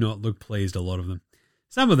do not look pleased, a lot of them.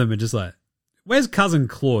 Some of them are just like, where's Cousin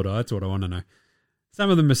Claude? Oh, that's what I want to know. Some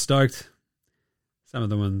of them are stoked. Some of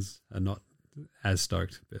the ones are not as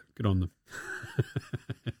stoked, but good on them.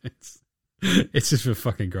 It's just a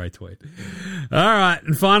fucking great tweet. All right,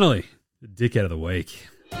 and finally, the dickhead of the week.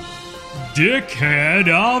 Dickhead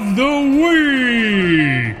of the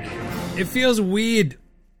week. It feels weird.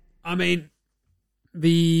 I mean,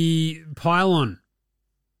 the pylon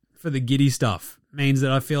for the Giddey stuff means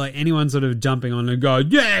that I feel like anyone sort of jumping on and go,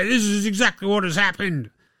 yeah, this is exactly what has happened.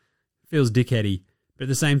 Feels dickheady. But at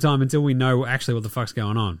the same time, until we know actually what the fuck's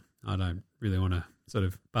going on, I don't really want to sort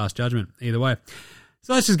of pass judgment either way.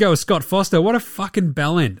 So let's just go with Scott Foster. What a fucking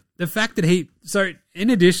bellend. The fact that so in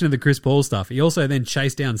addition to the Chris Paul stuff, he also then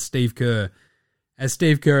chased down Steve Kerr as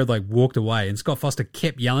Steve Kerr had like walked away and Scott Foster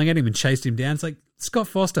kept yelling at him and chased him down. It's like, Scott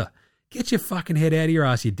Foster, get your fucking head out of your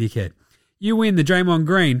ass, you dickhead. You win the Draymond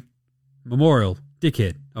Green Memorial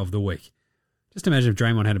Dickhead of the Week. Just imagine if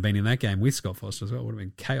Draymond had been in that game with Scott Foster as well. It would have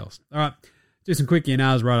been chaos. All right, do some quick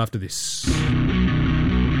E&Rs right after this.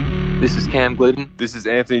 This is Cam Glidden. This is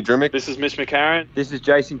Anthony Drimmick. This is Mitch McCarron. This is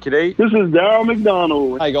Jason Giddey. This is Darryl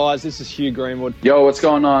McDonald. Hey guys, this is Hugh Greenwood. Yo, what's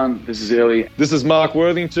going on? This is Illy. This is Mark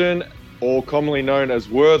Worthington, or commonly known as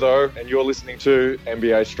Wortho, and you're listening to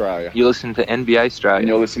NBA Straya. You're listening to NBA Straya. And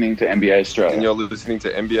you're listening to NBA Straya. And you're listening to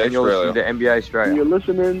NBA and you're listening to NBA Straya. And you're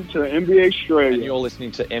listening to NBA Straya. And you're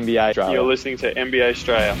listening to NBA Straya. You're listening to NBA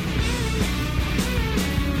Straya.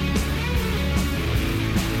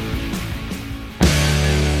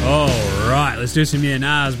 All right, let's do some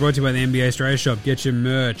E&Rs brought to you by the NBA Straya Shop. Get your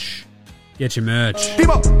merch. Get your merch. Get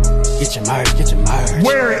your merch, get your merch.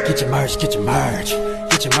 Wear it. Get your merch, get your merch.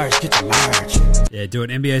 Get your merch, get your merch. Yeah, do it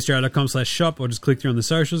NBAstraya.com/shop or just click through on the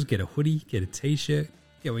socials. Get a hoodie, get a t-shirt,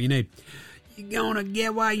 get what you need. You're gonna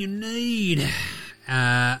get what you need.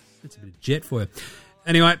 That's a bit of jet for you.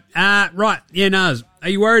 Anyway, right, yeah, Nars, are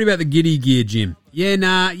you worried about the Giddey gear, Jim? Yeah,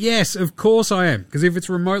 nah, yes, of course I am. Because if it's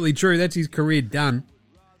remotely true, that's his career done.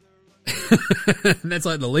 That's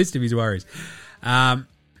like the least of his worries.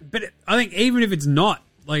 But I think even if it's not,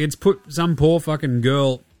 like it's put some poor fucking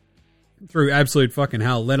girl through absolute fucking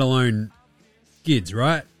hell, let alone kids,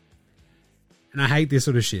 right? And I hate this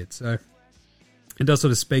sort of shit. So it does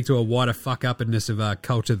sort of speak to a wider fuck-uppedness of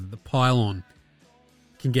culture that the pylon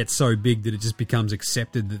can get so big that it just becomes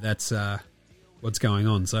accepted that that's what's going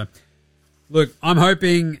on. So look, I'm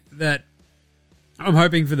hoping for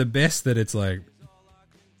the best, that it's like,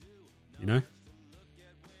 you know,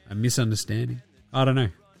 a misunderstanding. I don't know.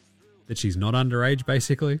 That she's not underage,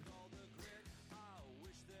 basically.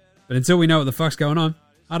 But until we know what the fuck's going on,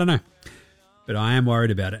 I don't know. But I am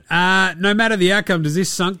worried about it. No matter the outcome, does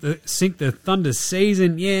this sink the Thunder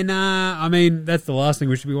season? Yeah, nah. I mean, that's the last thing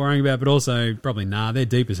we should be worrying about, but also probably nah. They're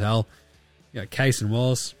deep as hell. You got Case and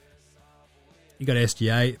Wallace. You got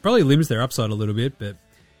SGA. Probably limits their upside a little bit, but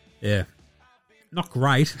yeah. Not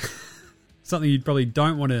great. Something you probably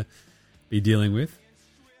don't want to be dealing with.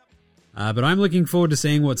 But I'm looking forward to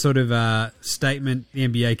seeing what sort of statement the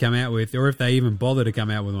NBA come out with, or if they even bother to come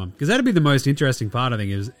out with one. Because that'd be the most interesting part, I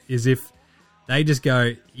think, is if they just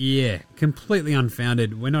go, yeah, completely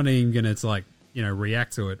unfounded. We're not even going to,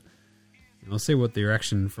 react to it. And we'll see what the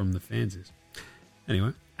reaction from the fans is.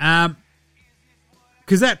 Anyway,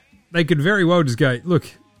 because they could very well just go, look,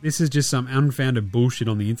 this is just some unfounded bullshit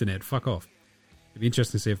on the internet. Fuck off. It'd be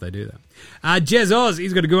interesting to see if they do that. Jez Oz,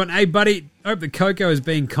 he's got a good one. Hey, buddy, hope the Coco is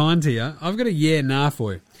being kind to you. I've got a yeah, nah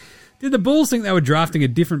for you. Did the Bulls think they were drafting a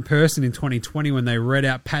different person in 2020 when they read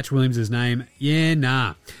out Patch Williams' name? Yeah,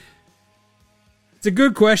 nah. It's a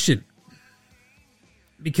good question.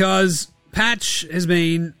 Because Patch has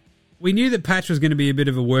been... We knew that Patch was going to be a bit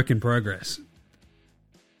of a work in progress.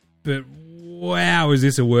 But wow, is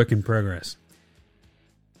this a work in progress.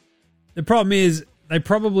 The problem is, they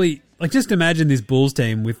probably... just imagine this Bulls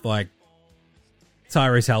team with,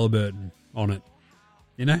 Tyrese Halliburton on it.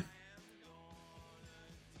 You know?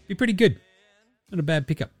 Be pretty good. Not a bad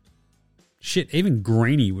pickup. Shit, even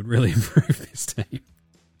Greeny would really improve this team.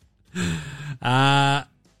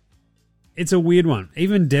 It's a weird one.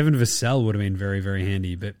 Even Devin Vassell would have been very, very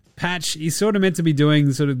handy. But Patch, he's sort of meant to be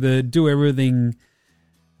doing sort of the do-everything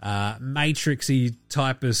matrixy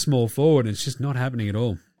type of small forward. And it's just not happening at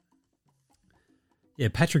all. Yeah,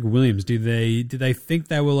 Patrick Williams, did they think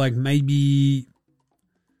they were like maybe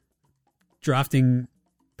drafting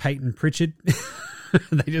Peyton Pritchard?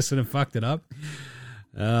 They just sort of fucked it up.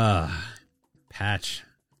 Patch.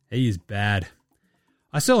 He is bad.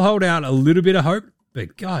 I still hold out a little bit of hope,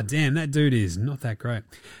 but god damn, that dude is not that great.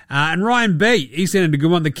 And Ryan B, he sent a good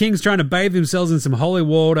one. The Kings trying to bathe themselves in some holy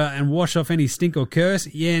water and wash off any stink or curse.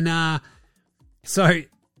 Yeah, nah. So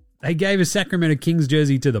they gave a Sacramento Kings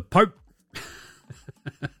jersey to the Pope.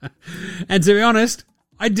 And to be honest,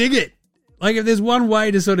 I dig it. Like, if there's one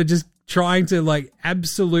way to sort of just trying to, like,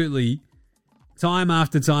 absolutely time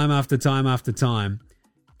after time after time after time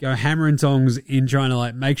go hammer and tongs in trying to,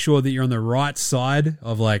 like, make sure that you're on the right side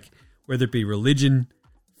of, like, whether it be religion,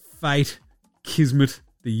 fate, kismet,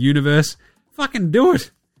 the universe, fucking do it.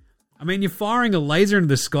 I mean, you're firing a laser into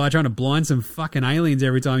the sky trying to blind some fucking aliens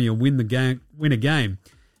every time you win a game.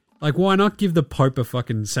 Like, why not give the Pope a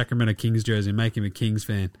fucking Sacramento Kings jersey and make him a Kings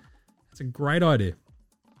fan? It's a great idea.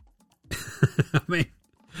 I mean,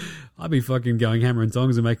 I'd be fucking going hammer and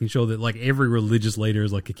tongs and making sure that, like, every religious leader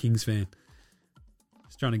is, like, a Kings fan.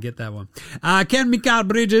 Just trying to get that one. Can Mikal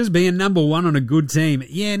Bridges be a number one on a good team?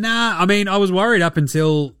 Yeah, nah. I mean, I was worried up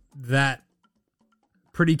until that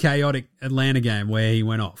pretty chaotic Atlanta game where he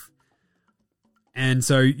went off. And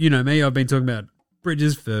so, you know me, I've been talking about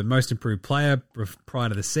Bridges for most improved player prior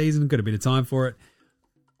to the season. Got a bit of time for it.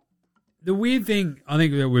 The weird thing I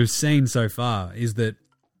think that we've seen so far is that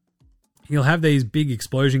he'll have these big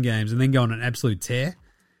explosion games and then go on an absolute tear.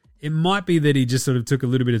 It might be that he just sort of took a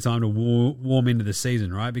little bit of time to warm into the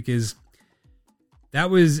season, right? Because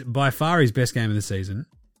that was by far his best game of the season.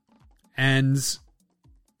 And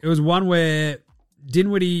it was one where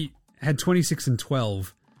Dinwiddie had 26 and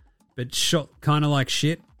 12, but shot kind of like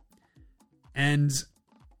shit. And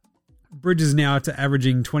Bridges now to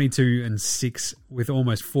averaging 22 and 6 with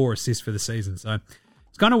almost 4 assists for the season. So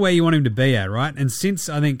it's kind of where you want him to be at, right? And since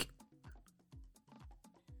I think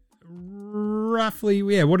roughly,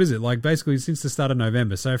 yeah, what is it? Like basically since the start of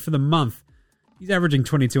November. So for the month, he's averaging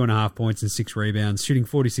 22.5 points and 6 rebounds, shooting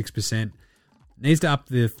 46%. Needs to up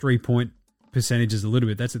the 3-point percentages a little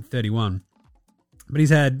bit. That's at 31. But he's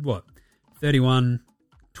had, 31,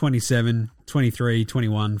 27, 23,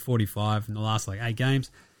 21, 45 in the last, 8 games.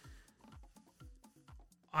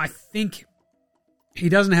 I think he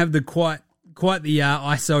doesn't have the quite the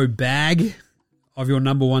ISO bag of your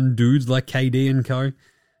number one dudes like KD and co.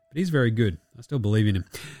 But he's very good. I still believe in him,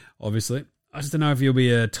 obviously. I just don't know if he'll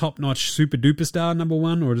be a top-notch super-duper star number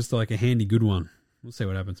one or just like a handy good one. We'll see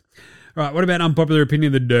what happens. All right, what about unpopular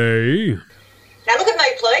opinion of the day? Now look at me,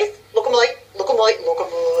 please. Look at me. Look at me. Look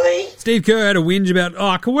at me. Steve Kerr had a whinge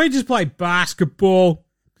about, can we just play basketball?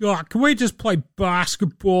 Can we just play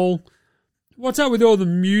basketball? What's up with all the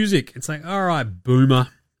music? It's like, all right, boomer.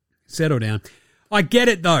 Settle down. I get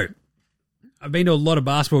it, though. I've been to a lot of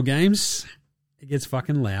basketball games. It gets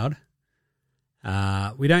fucking loud.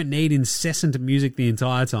 We don't need incessant music the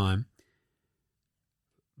entire time.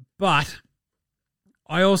 But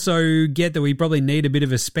I also get that we probably need a bit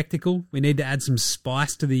of a spectacle. We need to add some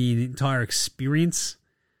spice to the entire experience.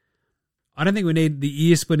 I don't think we need the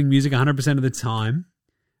ear-splitting music 100% of the time.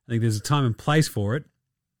 I think there's a time and place for it.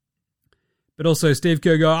 But also Steve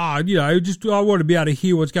Kerr go, I want to be able to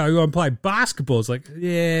hear what's going on and play basketball. It's like,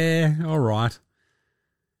 yeah, all right.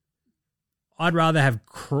 I'd rather have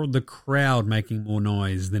the crowd making more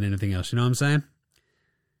noise than anything else. You know what I'm saying?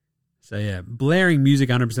 So, yeah, blaring music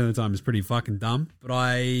 100% of the time is pretty fucking dumb. But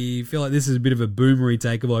I feel like this is a bit of a boomery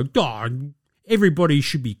take of like, everybody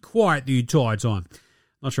should be quiet the entire time.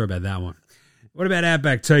 Not sure about that one. What about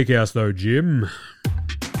Outback Takehouse, though, Jim?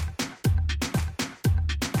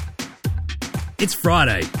 It's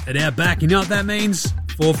Friday at Outback. You know what that means?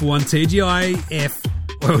 4-for-1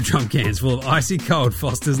 TGIF oil drum cans full of icy cold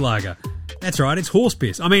Foster's Lager. That's right, it's horse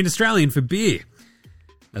piss. I mean, Australian for beer.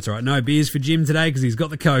 That's right, no beers for Jim today because he's got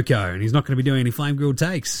the cocoa and he's not going to be doing any flame grilled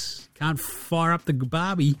takes. Can't fire up the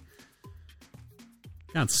barbie.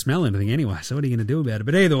 Can't smell anything anyway, so what are you going to do about it?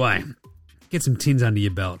 But either way, get some tins under your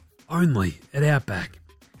belt. Only at Outback.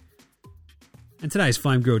 And today's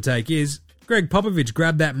flame grilled take is Greg Popovich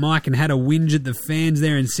grabbed that mic and had a whinge at the fans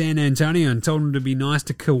there in San Antonio and told them to be nice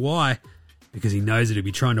to Kawhi because he knows that he'll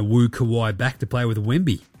be trying to woo Kawhi back to play with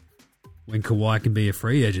Wemby when Kawhi can be a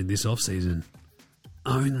free agent this offseason.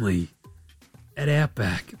 Only at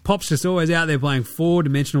Outback. Pop's just always out there playing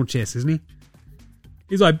four-dimensional chess, isn't he?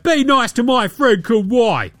 He's like, be nice to my friend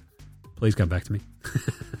Kawhi. Please come back to me.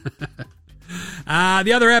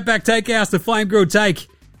 The other Outback Takehouse, the Flame Grill Take.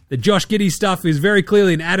 The Josh Giddey stuff is very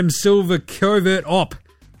clearly an Adam Silver covert op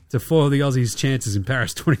to foil the Aussies' chances in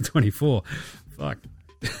Paris 2024. Fuck.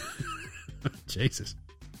 Jesus.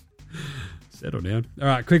 Settle down. All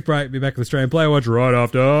right, quick break. Be back with Australian Player Watch right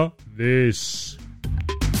after this.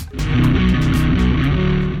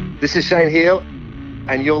 This is Shane Heal,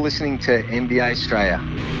 and you're listening to NBA Straya.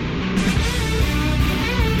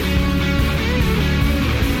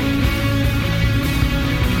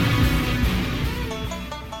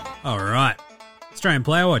 All right. Australian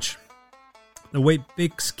Player Watch. The Wheat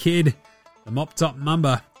Bix Kid, the Mop Top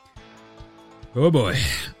Mumba. Oh boy.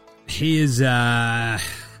 He is,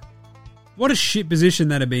 what a shit position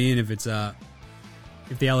that'd be in if it's,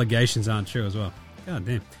 if the allegations aren't true as well. God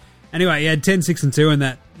damn. Anyway, he had 10, 6, and 2 in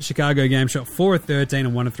that Chicago game. Shot 4 of 13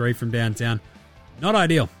 and 1 of 3 from downtown. Not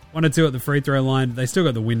ideal. 1 of 2 at the free throw line. They still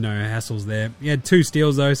got the win, no hassles there. He had 2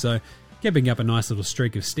 steals, though, so keeping up a nice little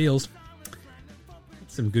streak of steals.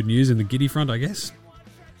 Some good news in the Giddey front, I guess.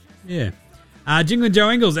 Yeah. Jingling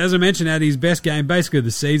Joe Ingles, as I mentioned, had his best game basically of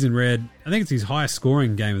the season. Read, I think it's his highest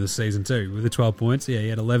scoring game of the season, too, with the 12 points. Yeah, he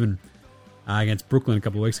had 11 against Brooklyn a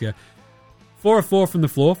couple of weeks ago. 4 of 4 from the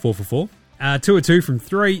floor, 4 for 4. 2 of 2 from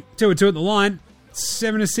 3, 2 of 2 at the line,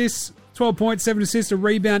 7 assists, 12 points, 7 assists, a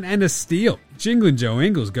rebound, and a steal. Jingling Joe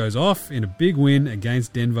Ingles goes off in a big win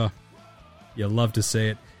against Denver. You'll love to see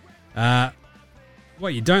it.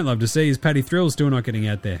 What you don't love to see is Paddy Thrill still not getting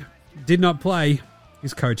out there. Did not play.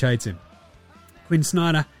 His coach hates him. Quinn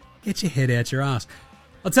Snyder, get your head out your ass.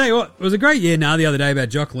 I'll tell you what, it was a great year now the other day about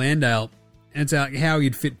Jock Landale. And it's like how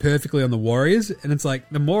he'd fit perfectly on the Warriors. And it's like,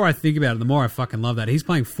 the more I think about it, the more I fucking love that. He's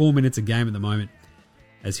playing 4 minutes a game at the moment,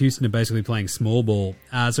 as Houston are basically playing small ball.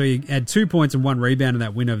 So he had 2 points and 1 rebound in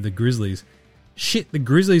that win over the Grizzlies. Shit, the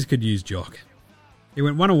Grizzlies could use Jock. He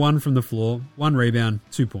went 1 of 1 from the floor, 1 rebound,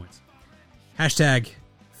 2 points. Hashtag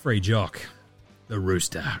Free Jock, the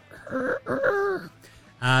Rooster.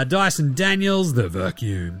 Dyson Daniels, the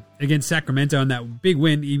vacuum. Against Sacramento in that big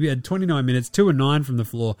win, he had 29 minutes, 2 of 9 from the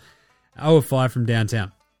floor, 0 of 5 from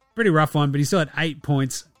downtown. Pretty rough one, but he still had 8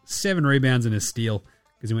 points, 7 rebounds, and a steal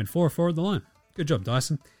because he went 4 of 4 at the line. Good job,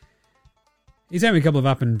 Dyson. He's having a couple of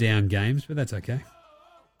up and down games, but that's okay.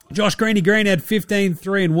 Josh Green had 15,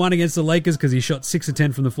 3, and 1 against the Lakers because he shot 6 of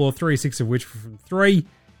 10 from the floor, 3 of 6 of which were from 3.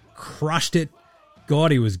 Crushed it.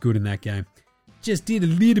 God, he was good in that game. Just did a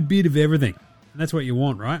little bit of everything. And that's what you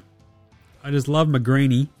want, right? I just love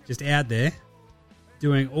McGreeny just out there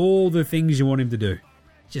doing all the things you want him to do.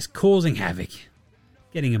 Just causing havoc.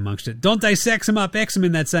 Getting amongst it. Dante Sexum up Exum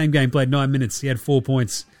in that same game. Played 9 minutes. He had 4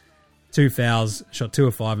 points. 2 fouls. Shot 2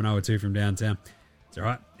 of 5 and 0 of 2 from downtown. It's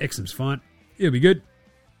alright. Exum's fine. He'll be good.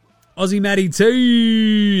 Aussie Matty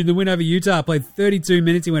T. The win over Utah. Played 32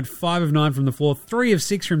 minutes. He went 5 of 9 from the floor. 3 of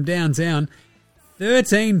 6 from downtown.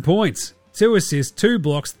 13 points. 2 assists. 2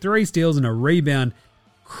 blocks. 3 steals and a rebound.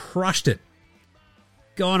 Crushed it.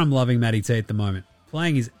 God, I'm loving Matty T at the moment.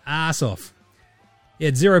 Playing his ass off. He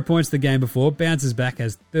had 0 points the game before. Bounces back,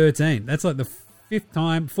 has 13. That's like the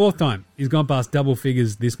fourth time he's gone past double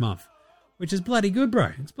figures this month. Which is bloody good,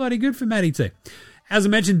 bro. It's bloody good for Matty T. As I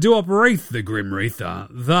mentioned, Duop Wreath, the Grim Reather,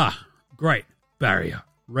 the Great Barrier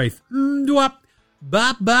Reef. Duop,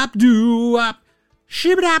 bop, bop, duop,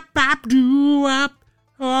 shibidop, bop, duop.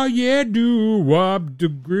 Oh yeah, duop, the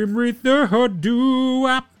Grim Reather,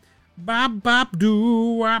 duop, bop, bop,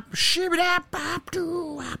 duop, shibidop, bop,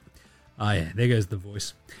 duop. Oh yeah, there goes the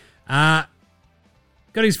voice. Got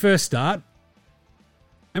his first start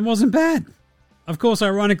and wasn't bad. Of course,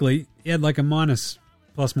 ironically, he had like a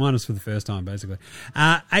plus minus for the first time, basically.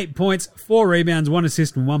 8 points, 4 rebounds, 1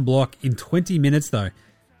 assist and 1 block in 20 minutes, though.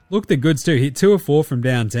 Look, the goods, too. Hit 2 of 4 from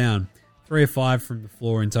downtown, 3 of 5 from the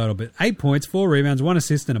floor in total. But 8 points, 4 rebounds, 1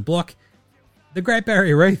 assist and a block. The Great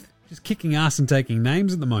Barrier Reef, just kicking ass and taking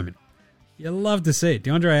names at the moment. You love to see it.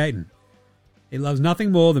 DeAndre Ayton. He loves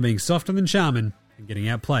nothing more than being softer than Charmin and getting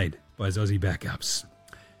outplayed by his Aussie backups.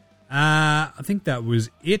 I think that was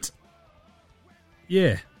it.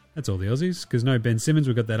 Yeah, that's all the Aussies, because no Ben Simmons.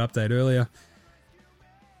 We got that update earlier.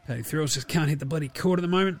 Paddy Thrills just can't hit the bloody court at the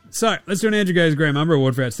moment. So, let's do an Andrew Gaze Graham Umber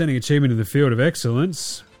Award for Outstanding Achievement in the Field of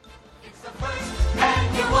Excellence.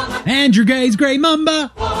 Andrew Gaze Graham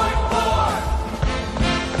Umber.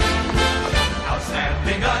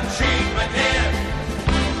 Outstanding achievement in the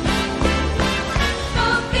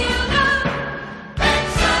field of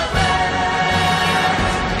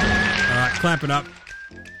excellence. All right, clap it up.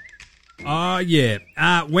 Oh, yeah.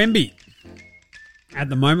 Wemby. at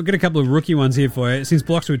the moment. Got a couple of rookie ones here for you. Since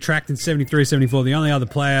blocks were tracked in 73-74, the only other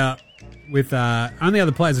players with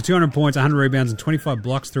 200 points, 100 rebounds, and 25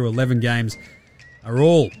 blocks through 11 games are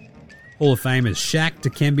all Hall of Famers. Shaq,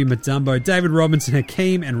 Dikembe Mutombo, David Robinson,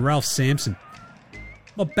 Hakeem, and Ralph Sampson.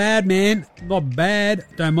 Not bad, man. Not bad.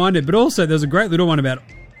 Don't mind it. But also, there's a great little one about...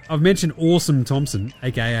 I've mentioned Awesome Thompson,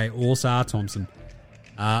 a.k.a. Awesar Thompson.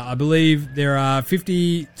 I believe there are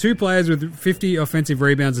 52 players with 50 offensive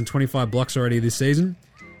rebounds and 25 blocks already this season.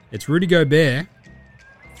 It's Rudy Gobert,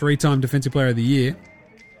 3-time Defensive Player of the Year,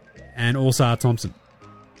 and Awesar Thompson.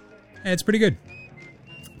 Yeah, it's pretty good.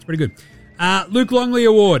 It's pretty good. Luke Longley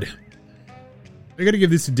Award. We've got to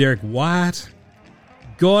give this to Derek White.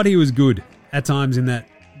 God, he was good at times in that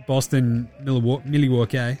Boston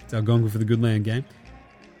Milwaukee. It's Algonquin for the Goodland game.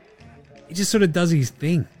 He just sort of does his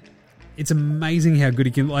thing. It's amazing how good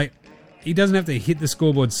he can... Like, he doesn't have to hit the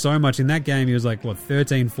scoreboard so much. In that game, he was like,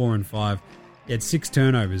 13, 4, and 5. He had 6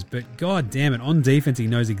 turnovers. But god damn it, on defense, he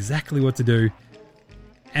knows exactly what to do.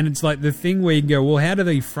 And it's like the thing where you can go, well, how do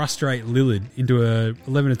they frustrate Lillard into a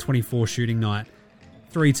 11-24 shooting night?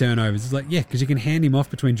 3 turnovers. It's like, yeah, because you can hand him off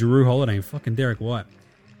between Jrue Holiday and fucking Derek White.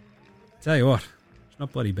 Tell you what, it's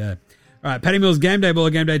not bloody bad. All right, Patty Mills Game Day,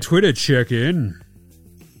 Baller Game Day Twitter check-in.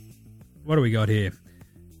 What do we got here?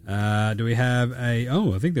 Do we have a...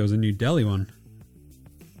 Oh, I think there was a new Delhi one.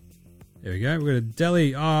 There we go. We've got a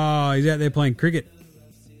Delhi. Oh, he's out there playing cricket.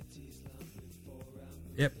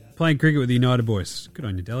 Yep, playing cricket with the United Boys. Good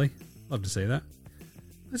on you, Delhi. Love to see that.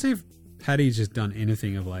 Let's see if Paddy's just done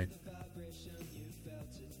anything of late.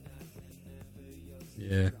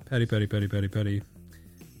 Yeah, Paddy.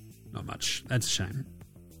 Not much. That's a shame.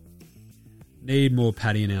 Need more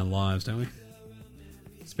Paddy in our lives, don't we?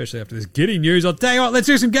 Especially after this Giddey news. I'll tell you what, let's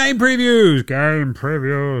do some game previews. Game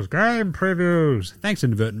previews. Thanks,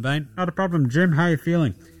 Inadvertent Vein. Not a problem, Jim. How are you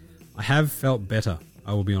feeling? I have felt better,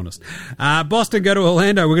 I will be honest. Boston go to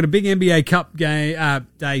Orlando. We've got a big NBA Cup game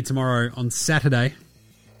day tomorrow on Saturday.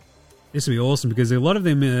 This will be awesome because a lot of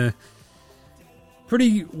them are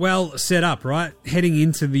pretty well set up, right? Heading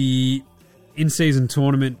into the in-season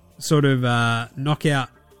tournament sort of knockout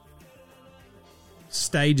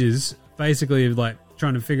stages, basically of like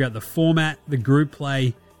trying to figure out the format, the group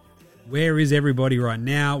play, where is everybody right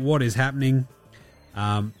now, what is happening,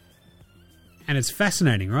 and it's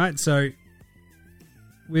fascinating, right? So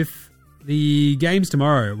with the games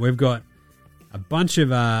tomorrow, we've got a bunch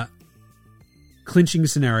of clinching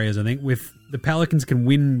scenarios, I think, with the Pelicans can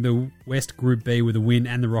win the West Group B with a win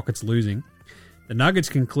and the Rockets losing. The Nuggets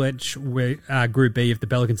can clinch Group B if the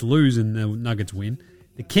Pelicans lose and the Nuggets win.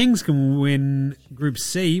 The Kings can win Group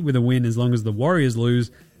C with a win as long as the Warriors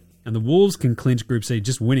lose. And the Wolves can clinch Group C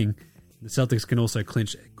just winning. The Celtics can also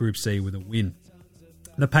clinch Group C with a win.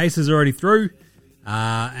 The Pacers are already through.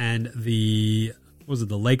 And the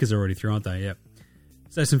Lakers are already through, aren't they? Yep.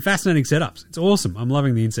 So some fascinating setups. It's awesome. I'm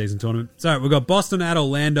loving the in-season tournament. So we've got Boston at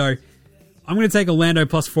Orlando. I'm going to take Orlando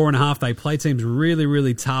plus 4.5. They play teams really,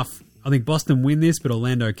 really tough. I think Boston win this, but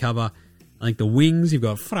Orlando cover. I think the wings, you've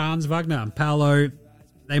got Franz Wagner and Paolo.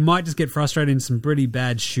 They might just get frustrated in some pretty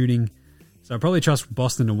bad shooting. So I probably trust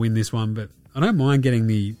Boston to win this one, but I don't mind getting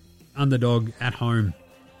the underdog at home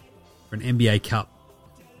for an NBA Cup.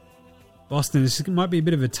 Boston might be a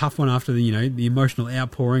bit of a tough one after the emotional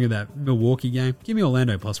outpouring of that Milwaukee game. Give me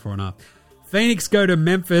Orlando plus 4.5. Phoenix go to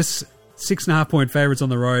Memphis. 6.5 point favorites on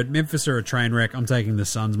the road. Memphis are a train wreck. I'm taking the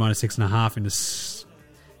Suns minus 6.5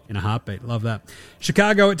 in a heartbeat. Love that.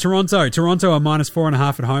 Chicago at Toronto. Toronto are minus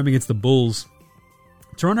 4.5 at home against the Bulls.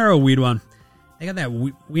 Toronto are a weird one. They got that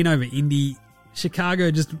win over Indy.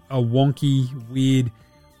 Chicago just a wonky, weird.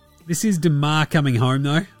 This is DeMar coming home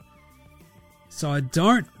though. So I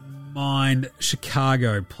don't mind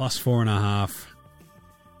Chicago plus 4.5.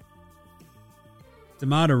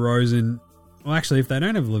 DeMar DeRozan. Well, actually, if they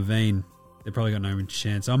don't have Levine, they've probably got no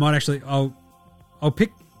chance. I might actually... I'll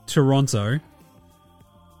pick Toronto.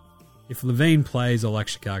 If Levine plays, I'll like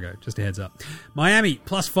Chicago. Just a heads up. Miami,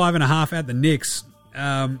 plus 5.5 at the Knicks.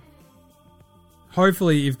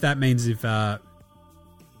 Hopefully, if that means that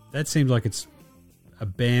seems like it's a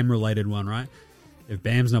Bam-related one, right? If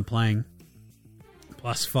Bam's not playing,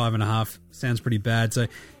 plus 5.5 sounds pretty bad. So,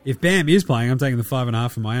 if Bam is playing, I'm taking the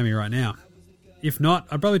 5.5 for Miami right now. If not,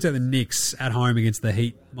 I'd probably take the Knicks at home against the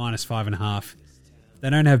Heat, minus 5.5. If they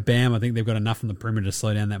don't have Bam, I think they've got enough on the perimeter to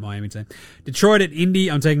slow down that Miami team. Detroit at Indy,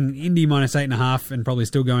 I'm taking Indy minus 8.5 and probably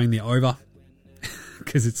still going the over.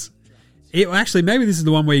 Because actually, maybe this is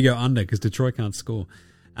the one where you go under because Detroit can't score.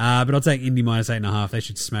 But I'll take Indy minus 8.5. They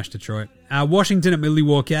should smash Detroit. Washington at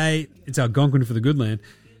Milwaukee. It's Algonquin for the good land.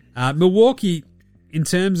 Milwaukee, in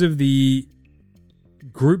terms of the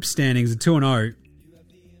group standings, are 2-0.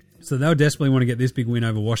 So they'll desperately want to get this big win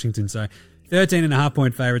over Washington. So 13.5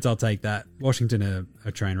 point favourites, I'll take that. Washington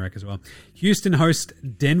a train wreck as well. Houston host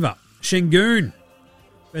Denver. Şengün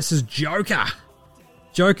versus Joker.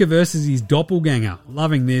 Joker versus his doppelganger.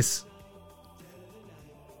 Loving this.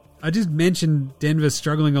 I just mentioned Denver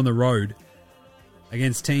struggling on the road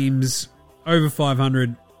against teams over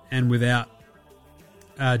 500 and without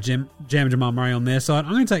Jam Jamal Murray on their side.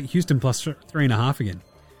 I'm going to take Houston plus 3.5 again.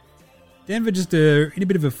 Denver just in a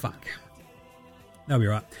bit of a funk. They'll be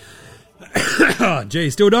right. Oh,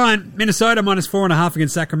 gee, still dying. Minnesota minus 4.5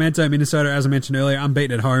 against Sacramento. Minnesota, as I mentioned earlier,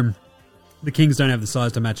 unbeaten at home. The Kings don't have the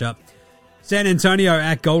size to match up. San Antonio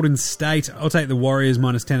at Golden State. I'll take the Warriors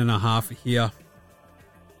minus 10.5 here.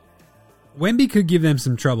 Wemby could give them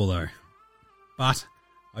some trouble though. But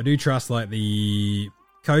I do trust like the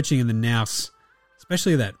coaching and the nous,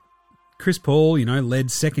 especially that Chris Paul, led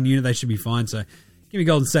second unit. They should be fine. So give me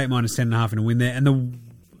Golden State minus 10.5 and a win there. And the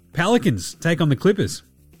Pelicans take on the Clippers.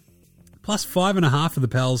 Plus 5.5 for the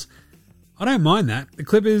Pels. I don't mind that. The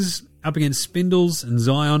Clippers up against Spindles and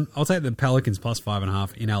Zion. I'll take the Pelicans plus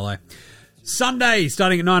 5.5 in LA. Sunday,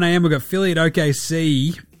 starting at 9 a.m, we've got Philly at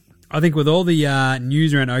OKC. I think with all the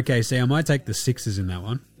news around OKC, I might take the Sixers in that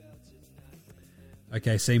one.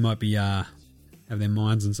 OKC might be have their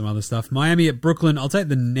minds on some other stuff. Miami at Brooklyn. I'll take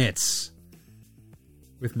the Nets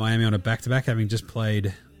with Miami on a back-to-back, having just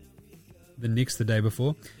played the Knicks the day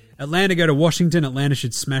before. Atlanta go to Washington. Atlanta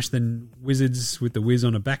should smash the Wizards with the Wiz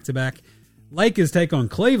on a back-to-back. Lakers take on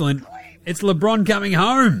Cleveland. It's LeBron coming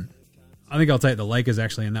home. I think I'll take the Lakers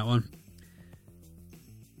actually in that one.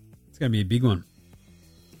 It's going to be a big one.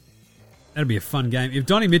 That'll be a fun game. If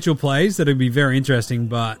Donnie Mitchell plays, that'll be very interesting,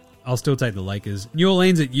 but I'll still take the Lakers. New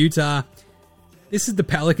Orleans at Utah. This is the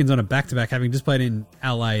Pelicans on a back-to-back, having just played in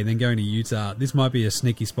LA and then going to Utah. This might be a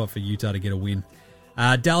sneaky spot for Utah to get a win.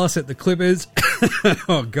 Dallas at the Clippers.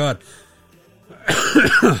 Oh, God.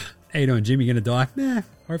 How you doing, Jim? You going to die? Nah,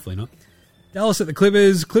 hopefully not. Dallas at the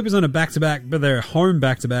Clippers. Clippers on a back-to-back, but they're home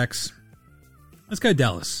back-to-backs. Let's go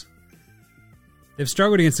Dallas. They've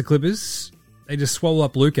struggled against the Clippers. They just swallow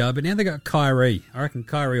up Luka, but now they got Kyrie. I reckon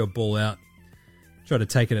Kyrie will ball out. Try to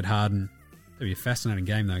take it at Harden. That'll be a fascinating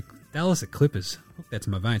game, though. Dallas at Clippers. Hook that to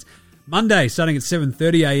my veins. Monday, starting at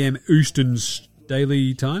 7:30 a.m. Eastern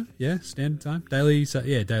Daily Time. Yeah, Standard Time. Daily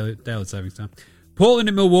Savings Time. Portland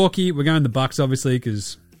at Milwaukee. We're going the Bucks, obviously,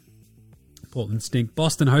 because Portland stink.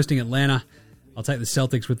 Boston hosting Atlanta. I'll take the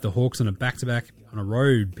Celtics with the Hawks on a back-to-back, on a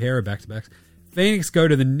road pair of back-to-backs. Phoenix go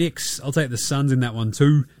to the Knicks. I'll take the Suns in that one,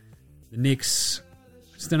 too. The Knicks,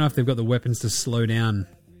 just don't know if they've got the weapons to slow down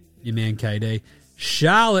your man KD.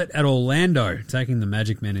 Charlotte at Orlando, taking the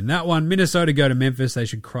Magic Men in that one. Minnesota go to Memphis. They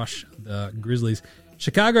should crush the Grizzlies.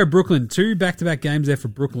 Chicago, Brooklyn, 2 back-to-back games there for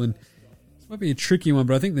Brooklyn. This might be a tricky one,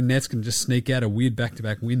 but I think the Nets can just sneak out a weird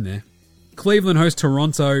back-to-back win there. Cleveland hosts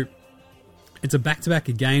Toronto. It's a back-to-back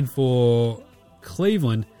again for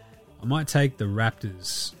Cleveland. I might take the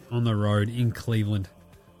Raptors on the road in Cleveland.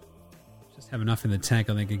 Just have enough in the tank,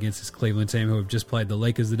 I think, against this Cleveland team who have just played the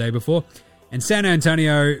Lakers the day before. And San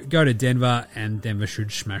Antonio go to Denver, and Denver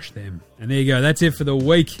should smash them. And there you go. That's it for the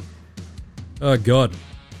week. Oh, God.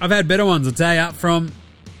 I've had better ones, I'll tell you. From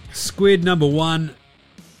Squid number 1,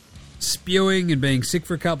 spewing and being sick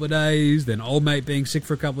for a couple of days, then old mate being sick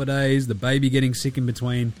for a couple of days, the baby getting sick in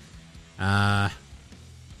between, the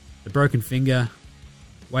broken finger,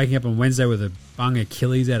 waking up on Wednesday with a bung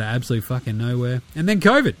Achilles out of absolute fucking nowhere, and then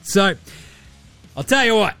COVID. So, I'll tell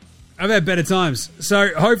you what. I've had better times. So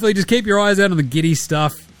hopefully just keep your eyes out on the Giddey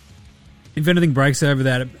stuff. If anything breaks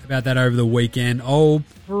about that over the weekend, I'll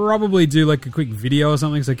probably do like a quick video or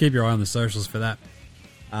something, so keep your eye on the socials for that.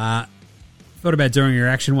 Thought about doing a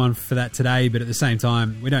reaction one for that today, but at the same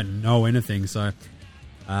time, we don't know anything, so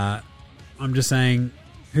I'm just saying,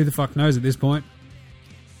 who the fuck knows at this point?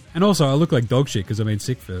 And also, I look like dog shit because I've been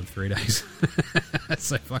sick for 3 days.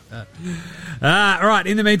 So fuck that. All right,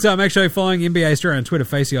 in the meantime, make sure you're following NBA Straya on Twitter,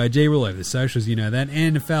 Facey IG. We're all over the socials, you know that.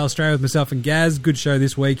 And NFL Australia with myself and Gaz. Good show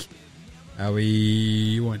this week.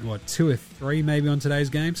 We went, 2 or 3 maybe on today's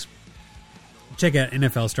games? Check out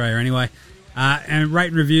NFL Australia anyway. And rate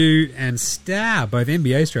and review and star both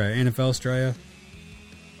NBA Straya and NFL Australia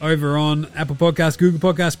over on Apple Podcasts,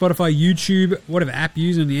 Google Podcasts, Spotify, YouTube, whatever app you're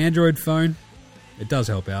using on the Android phone. It does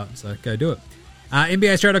help out, so go do it.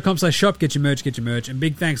 NBAstraya.com/shop, get your merch. And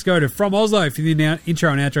big thanks go to From Oslo for the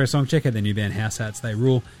intro and outro song. Check out their new band, House Hats, they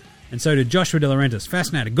rule. And so to Joshua De Laurentiis,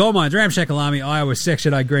 Fascinator, Goldmines, Ramshack Alami, Iowa,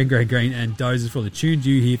 Section I, Green, and Dozers for the tunes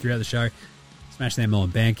you hear throughout the show. Smash them all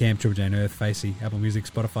on Bandcamp, Triple J Earth, Facey, Apple Music,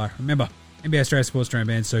 Spotify. Remember, NBA Australia supports Australian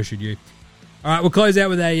bands, so should you. All right, we'll close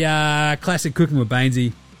out with a classic Cooking with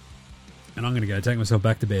Bainesy. And I'm going to go take myself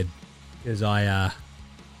back to bed because I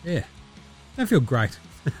feel great.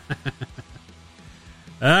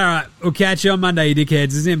 All right, we'll catch you on Monday, you dickheads.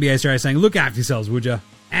 This is NBA Straya saying, look after yourselves, would you?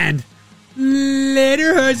 And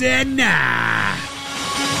later, Hosanna!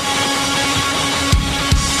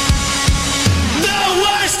 The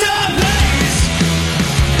worst of these.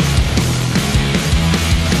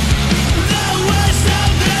 The worst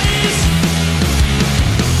of these.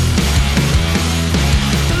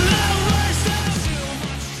 The worst of these.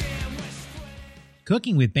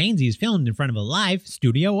 Cooking with Bainesy is filmed in front of a live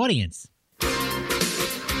studio audience.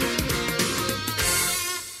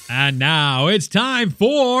 And now it's time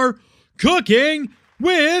for Cooking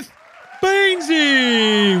with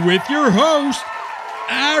Bainesy with your host,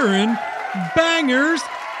 Aaron Bangers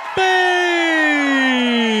Baines.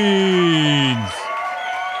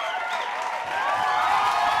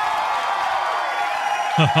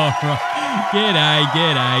 All right. G'day.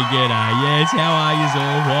 Yes, how are you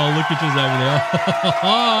all? Well, look at you over there.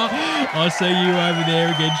 I see you over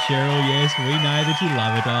there again, Cheryl. Yes, we know that you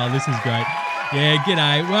love it. Oh, this is great. Yeah,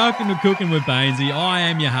 g'day. Welcome to Cooking with Bainesy. I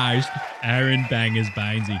am your host, Aaron Bangers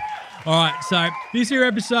Bainesy. All right, so this here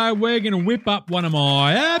episode, we're going to whip up one of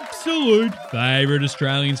my absolute favourite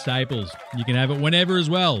Australian staples. You can have it whenever as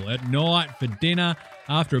well, at night, for dinner,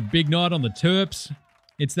 after a big night on the Terps.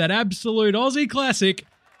 It's that absolute Aussie classic.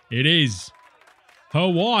 It is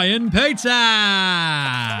Hawaiian pizza.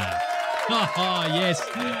 Oh, yes,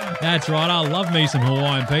 that's right. I love me some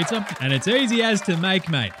Hawaiian pizza, and it's easy as to make,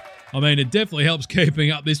 mate. I mean, it definitely helps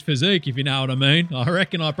keeping up this physique, if you know what I mean. I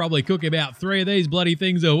reckon I probably cook about 3 of these bloody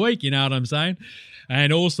things a week, you know what I'm saying?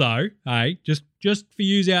 And also, hey, just for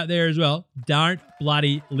yous out there as well, don't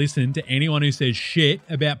bloody listen to anyone who says shit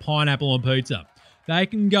about pineapple on pizza. They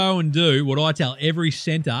can go and do what I tell every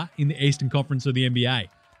centre in the Eastern Conference of the NBA.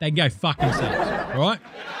 They can go fuck themselves, all right?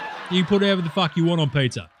 You can put whatever the fuck you want on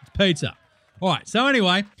pizza. It's pizza. All right, so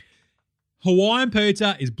anyway, Hawaiian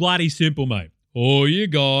pizza is bloody simple, mate. All you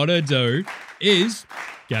gotta do is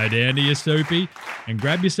go down to your soupy and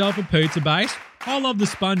grab yourself a pizza base. I love the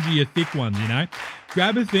spongier thick ones, you know.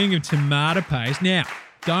 Grab a thing of tomato paste. Now,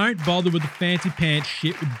 don't bother with the fancy pants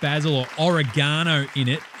shit with basil or oregano in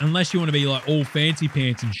it unless you want to be like all fancy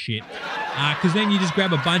pants and shit. Because then you just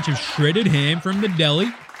grab a bunch of shredded ham from the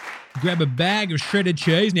deli. Grab a bag of shredded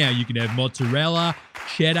cheese. Now, you can have mozzarella,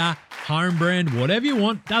 cheddar, home brand, whatever you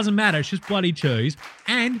want. Doesn't matter. It's just bloody cheese.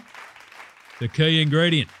 And the key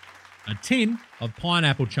ingredient, a tin of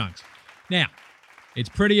pineapple chunks. Now, it's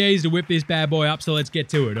pretty easy to whip this bad boy up, so let's get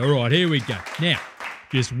to it. All right, here we go. Now,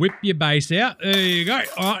 just whip your base out. There you go.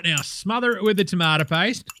 All right, now smother it with the tomato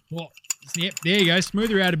paste. Oh, yep, there you go. Smooth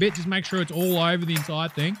her out a bit. Just make sure it's all over the entire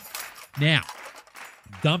thing. Now,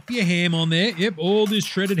 dump your ham on there. Yep, all this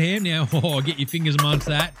shredded ham. Now, get your fingers amongst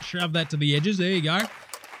that. Shove that to the edges. There you go.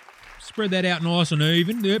 Spread that out nice and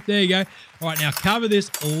even. Yep, there you go. All right, now cover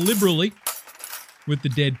this liberally with the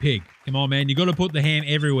dead pig. Come on, man. You got to put the ham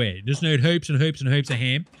everywhere. You just need hoops and hoops and hoops of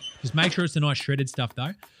ham. Just make sure it's the nice shredded stuff,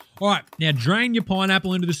 though. All right, now drain your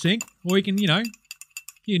pineapple into the sink, or you can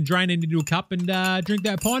drain it into a cup and drink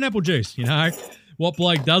that pineapple juice, you know. What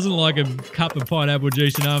bloke doesn't like a cup of pineapple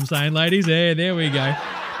juice, you know what I'm saying, ladies? There we go.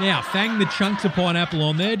 Now, fang the chunks of pineapple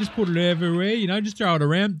on there. Just put it everywhere, just throw it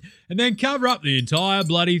around. And then cover up the entire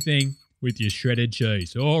bloody thing with your shredded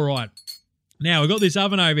cheese. All right. Now, we've got this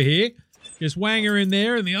oven over here. Just wang her in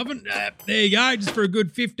there in the oven. There you go. Just for a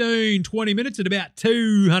good 15, 20 minutes at about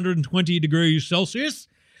 220 degrees Celsius.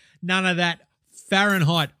 None of that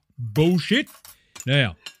Fahrenheit bullshit.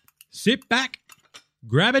 Now, sit back,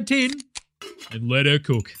 grab a tin, and let her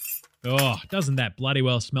cook. Oh, doesn't that bloody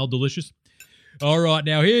well smell delicious? All right,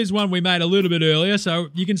 now here's one we made a little bit earlier. So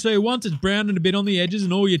you can see once it's browned a bit on the edges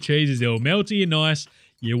and all your cheese is all melty and nice,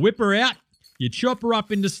 you whip her out, you chop her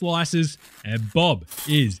up into slices, and Bob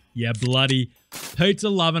is your bloody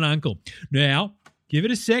pizza-loving uncle. Now, give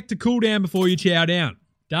it a sec to cool down before you chow down.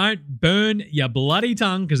 Don't burn your bloody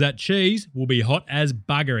tongue because that cheese will be hot as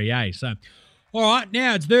buggery, eh? So, all right,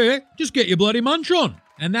 now it's there. Just get your bloody munch on.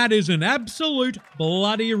 And that is an absolute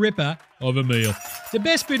bloody ripper of a meal. The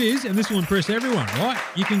best bit is, and this will impress everyone, right?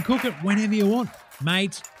 You can cook it whenever you want.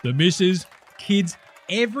 Mates, the missus, kids,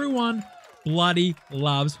 everyone bloody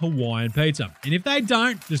loves Hawaiian pizza. And if they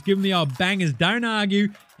don't, just give them the old bangers, don't argue,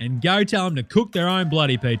 and go tell them to cook their own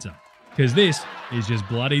bloody pizza. Because this is just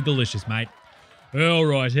bloody delicious, mate. All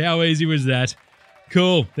right, how easy was that?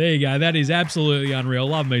 Cool, there you go. That is absolutely unreal.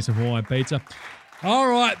 Love me some Hawaiian pizza. All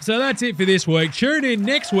right, so that's it for this week. Tune in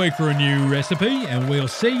next week for a new recipe, and we'll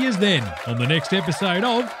see you then on the next episode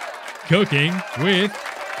of Cooking with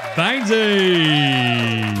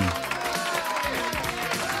Bainesy.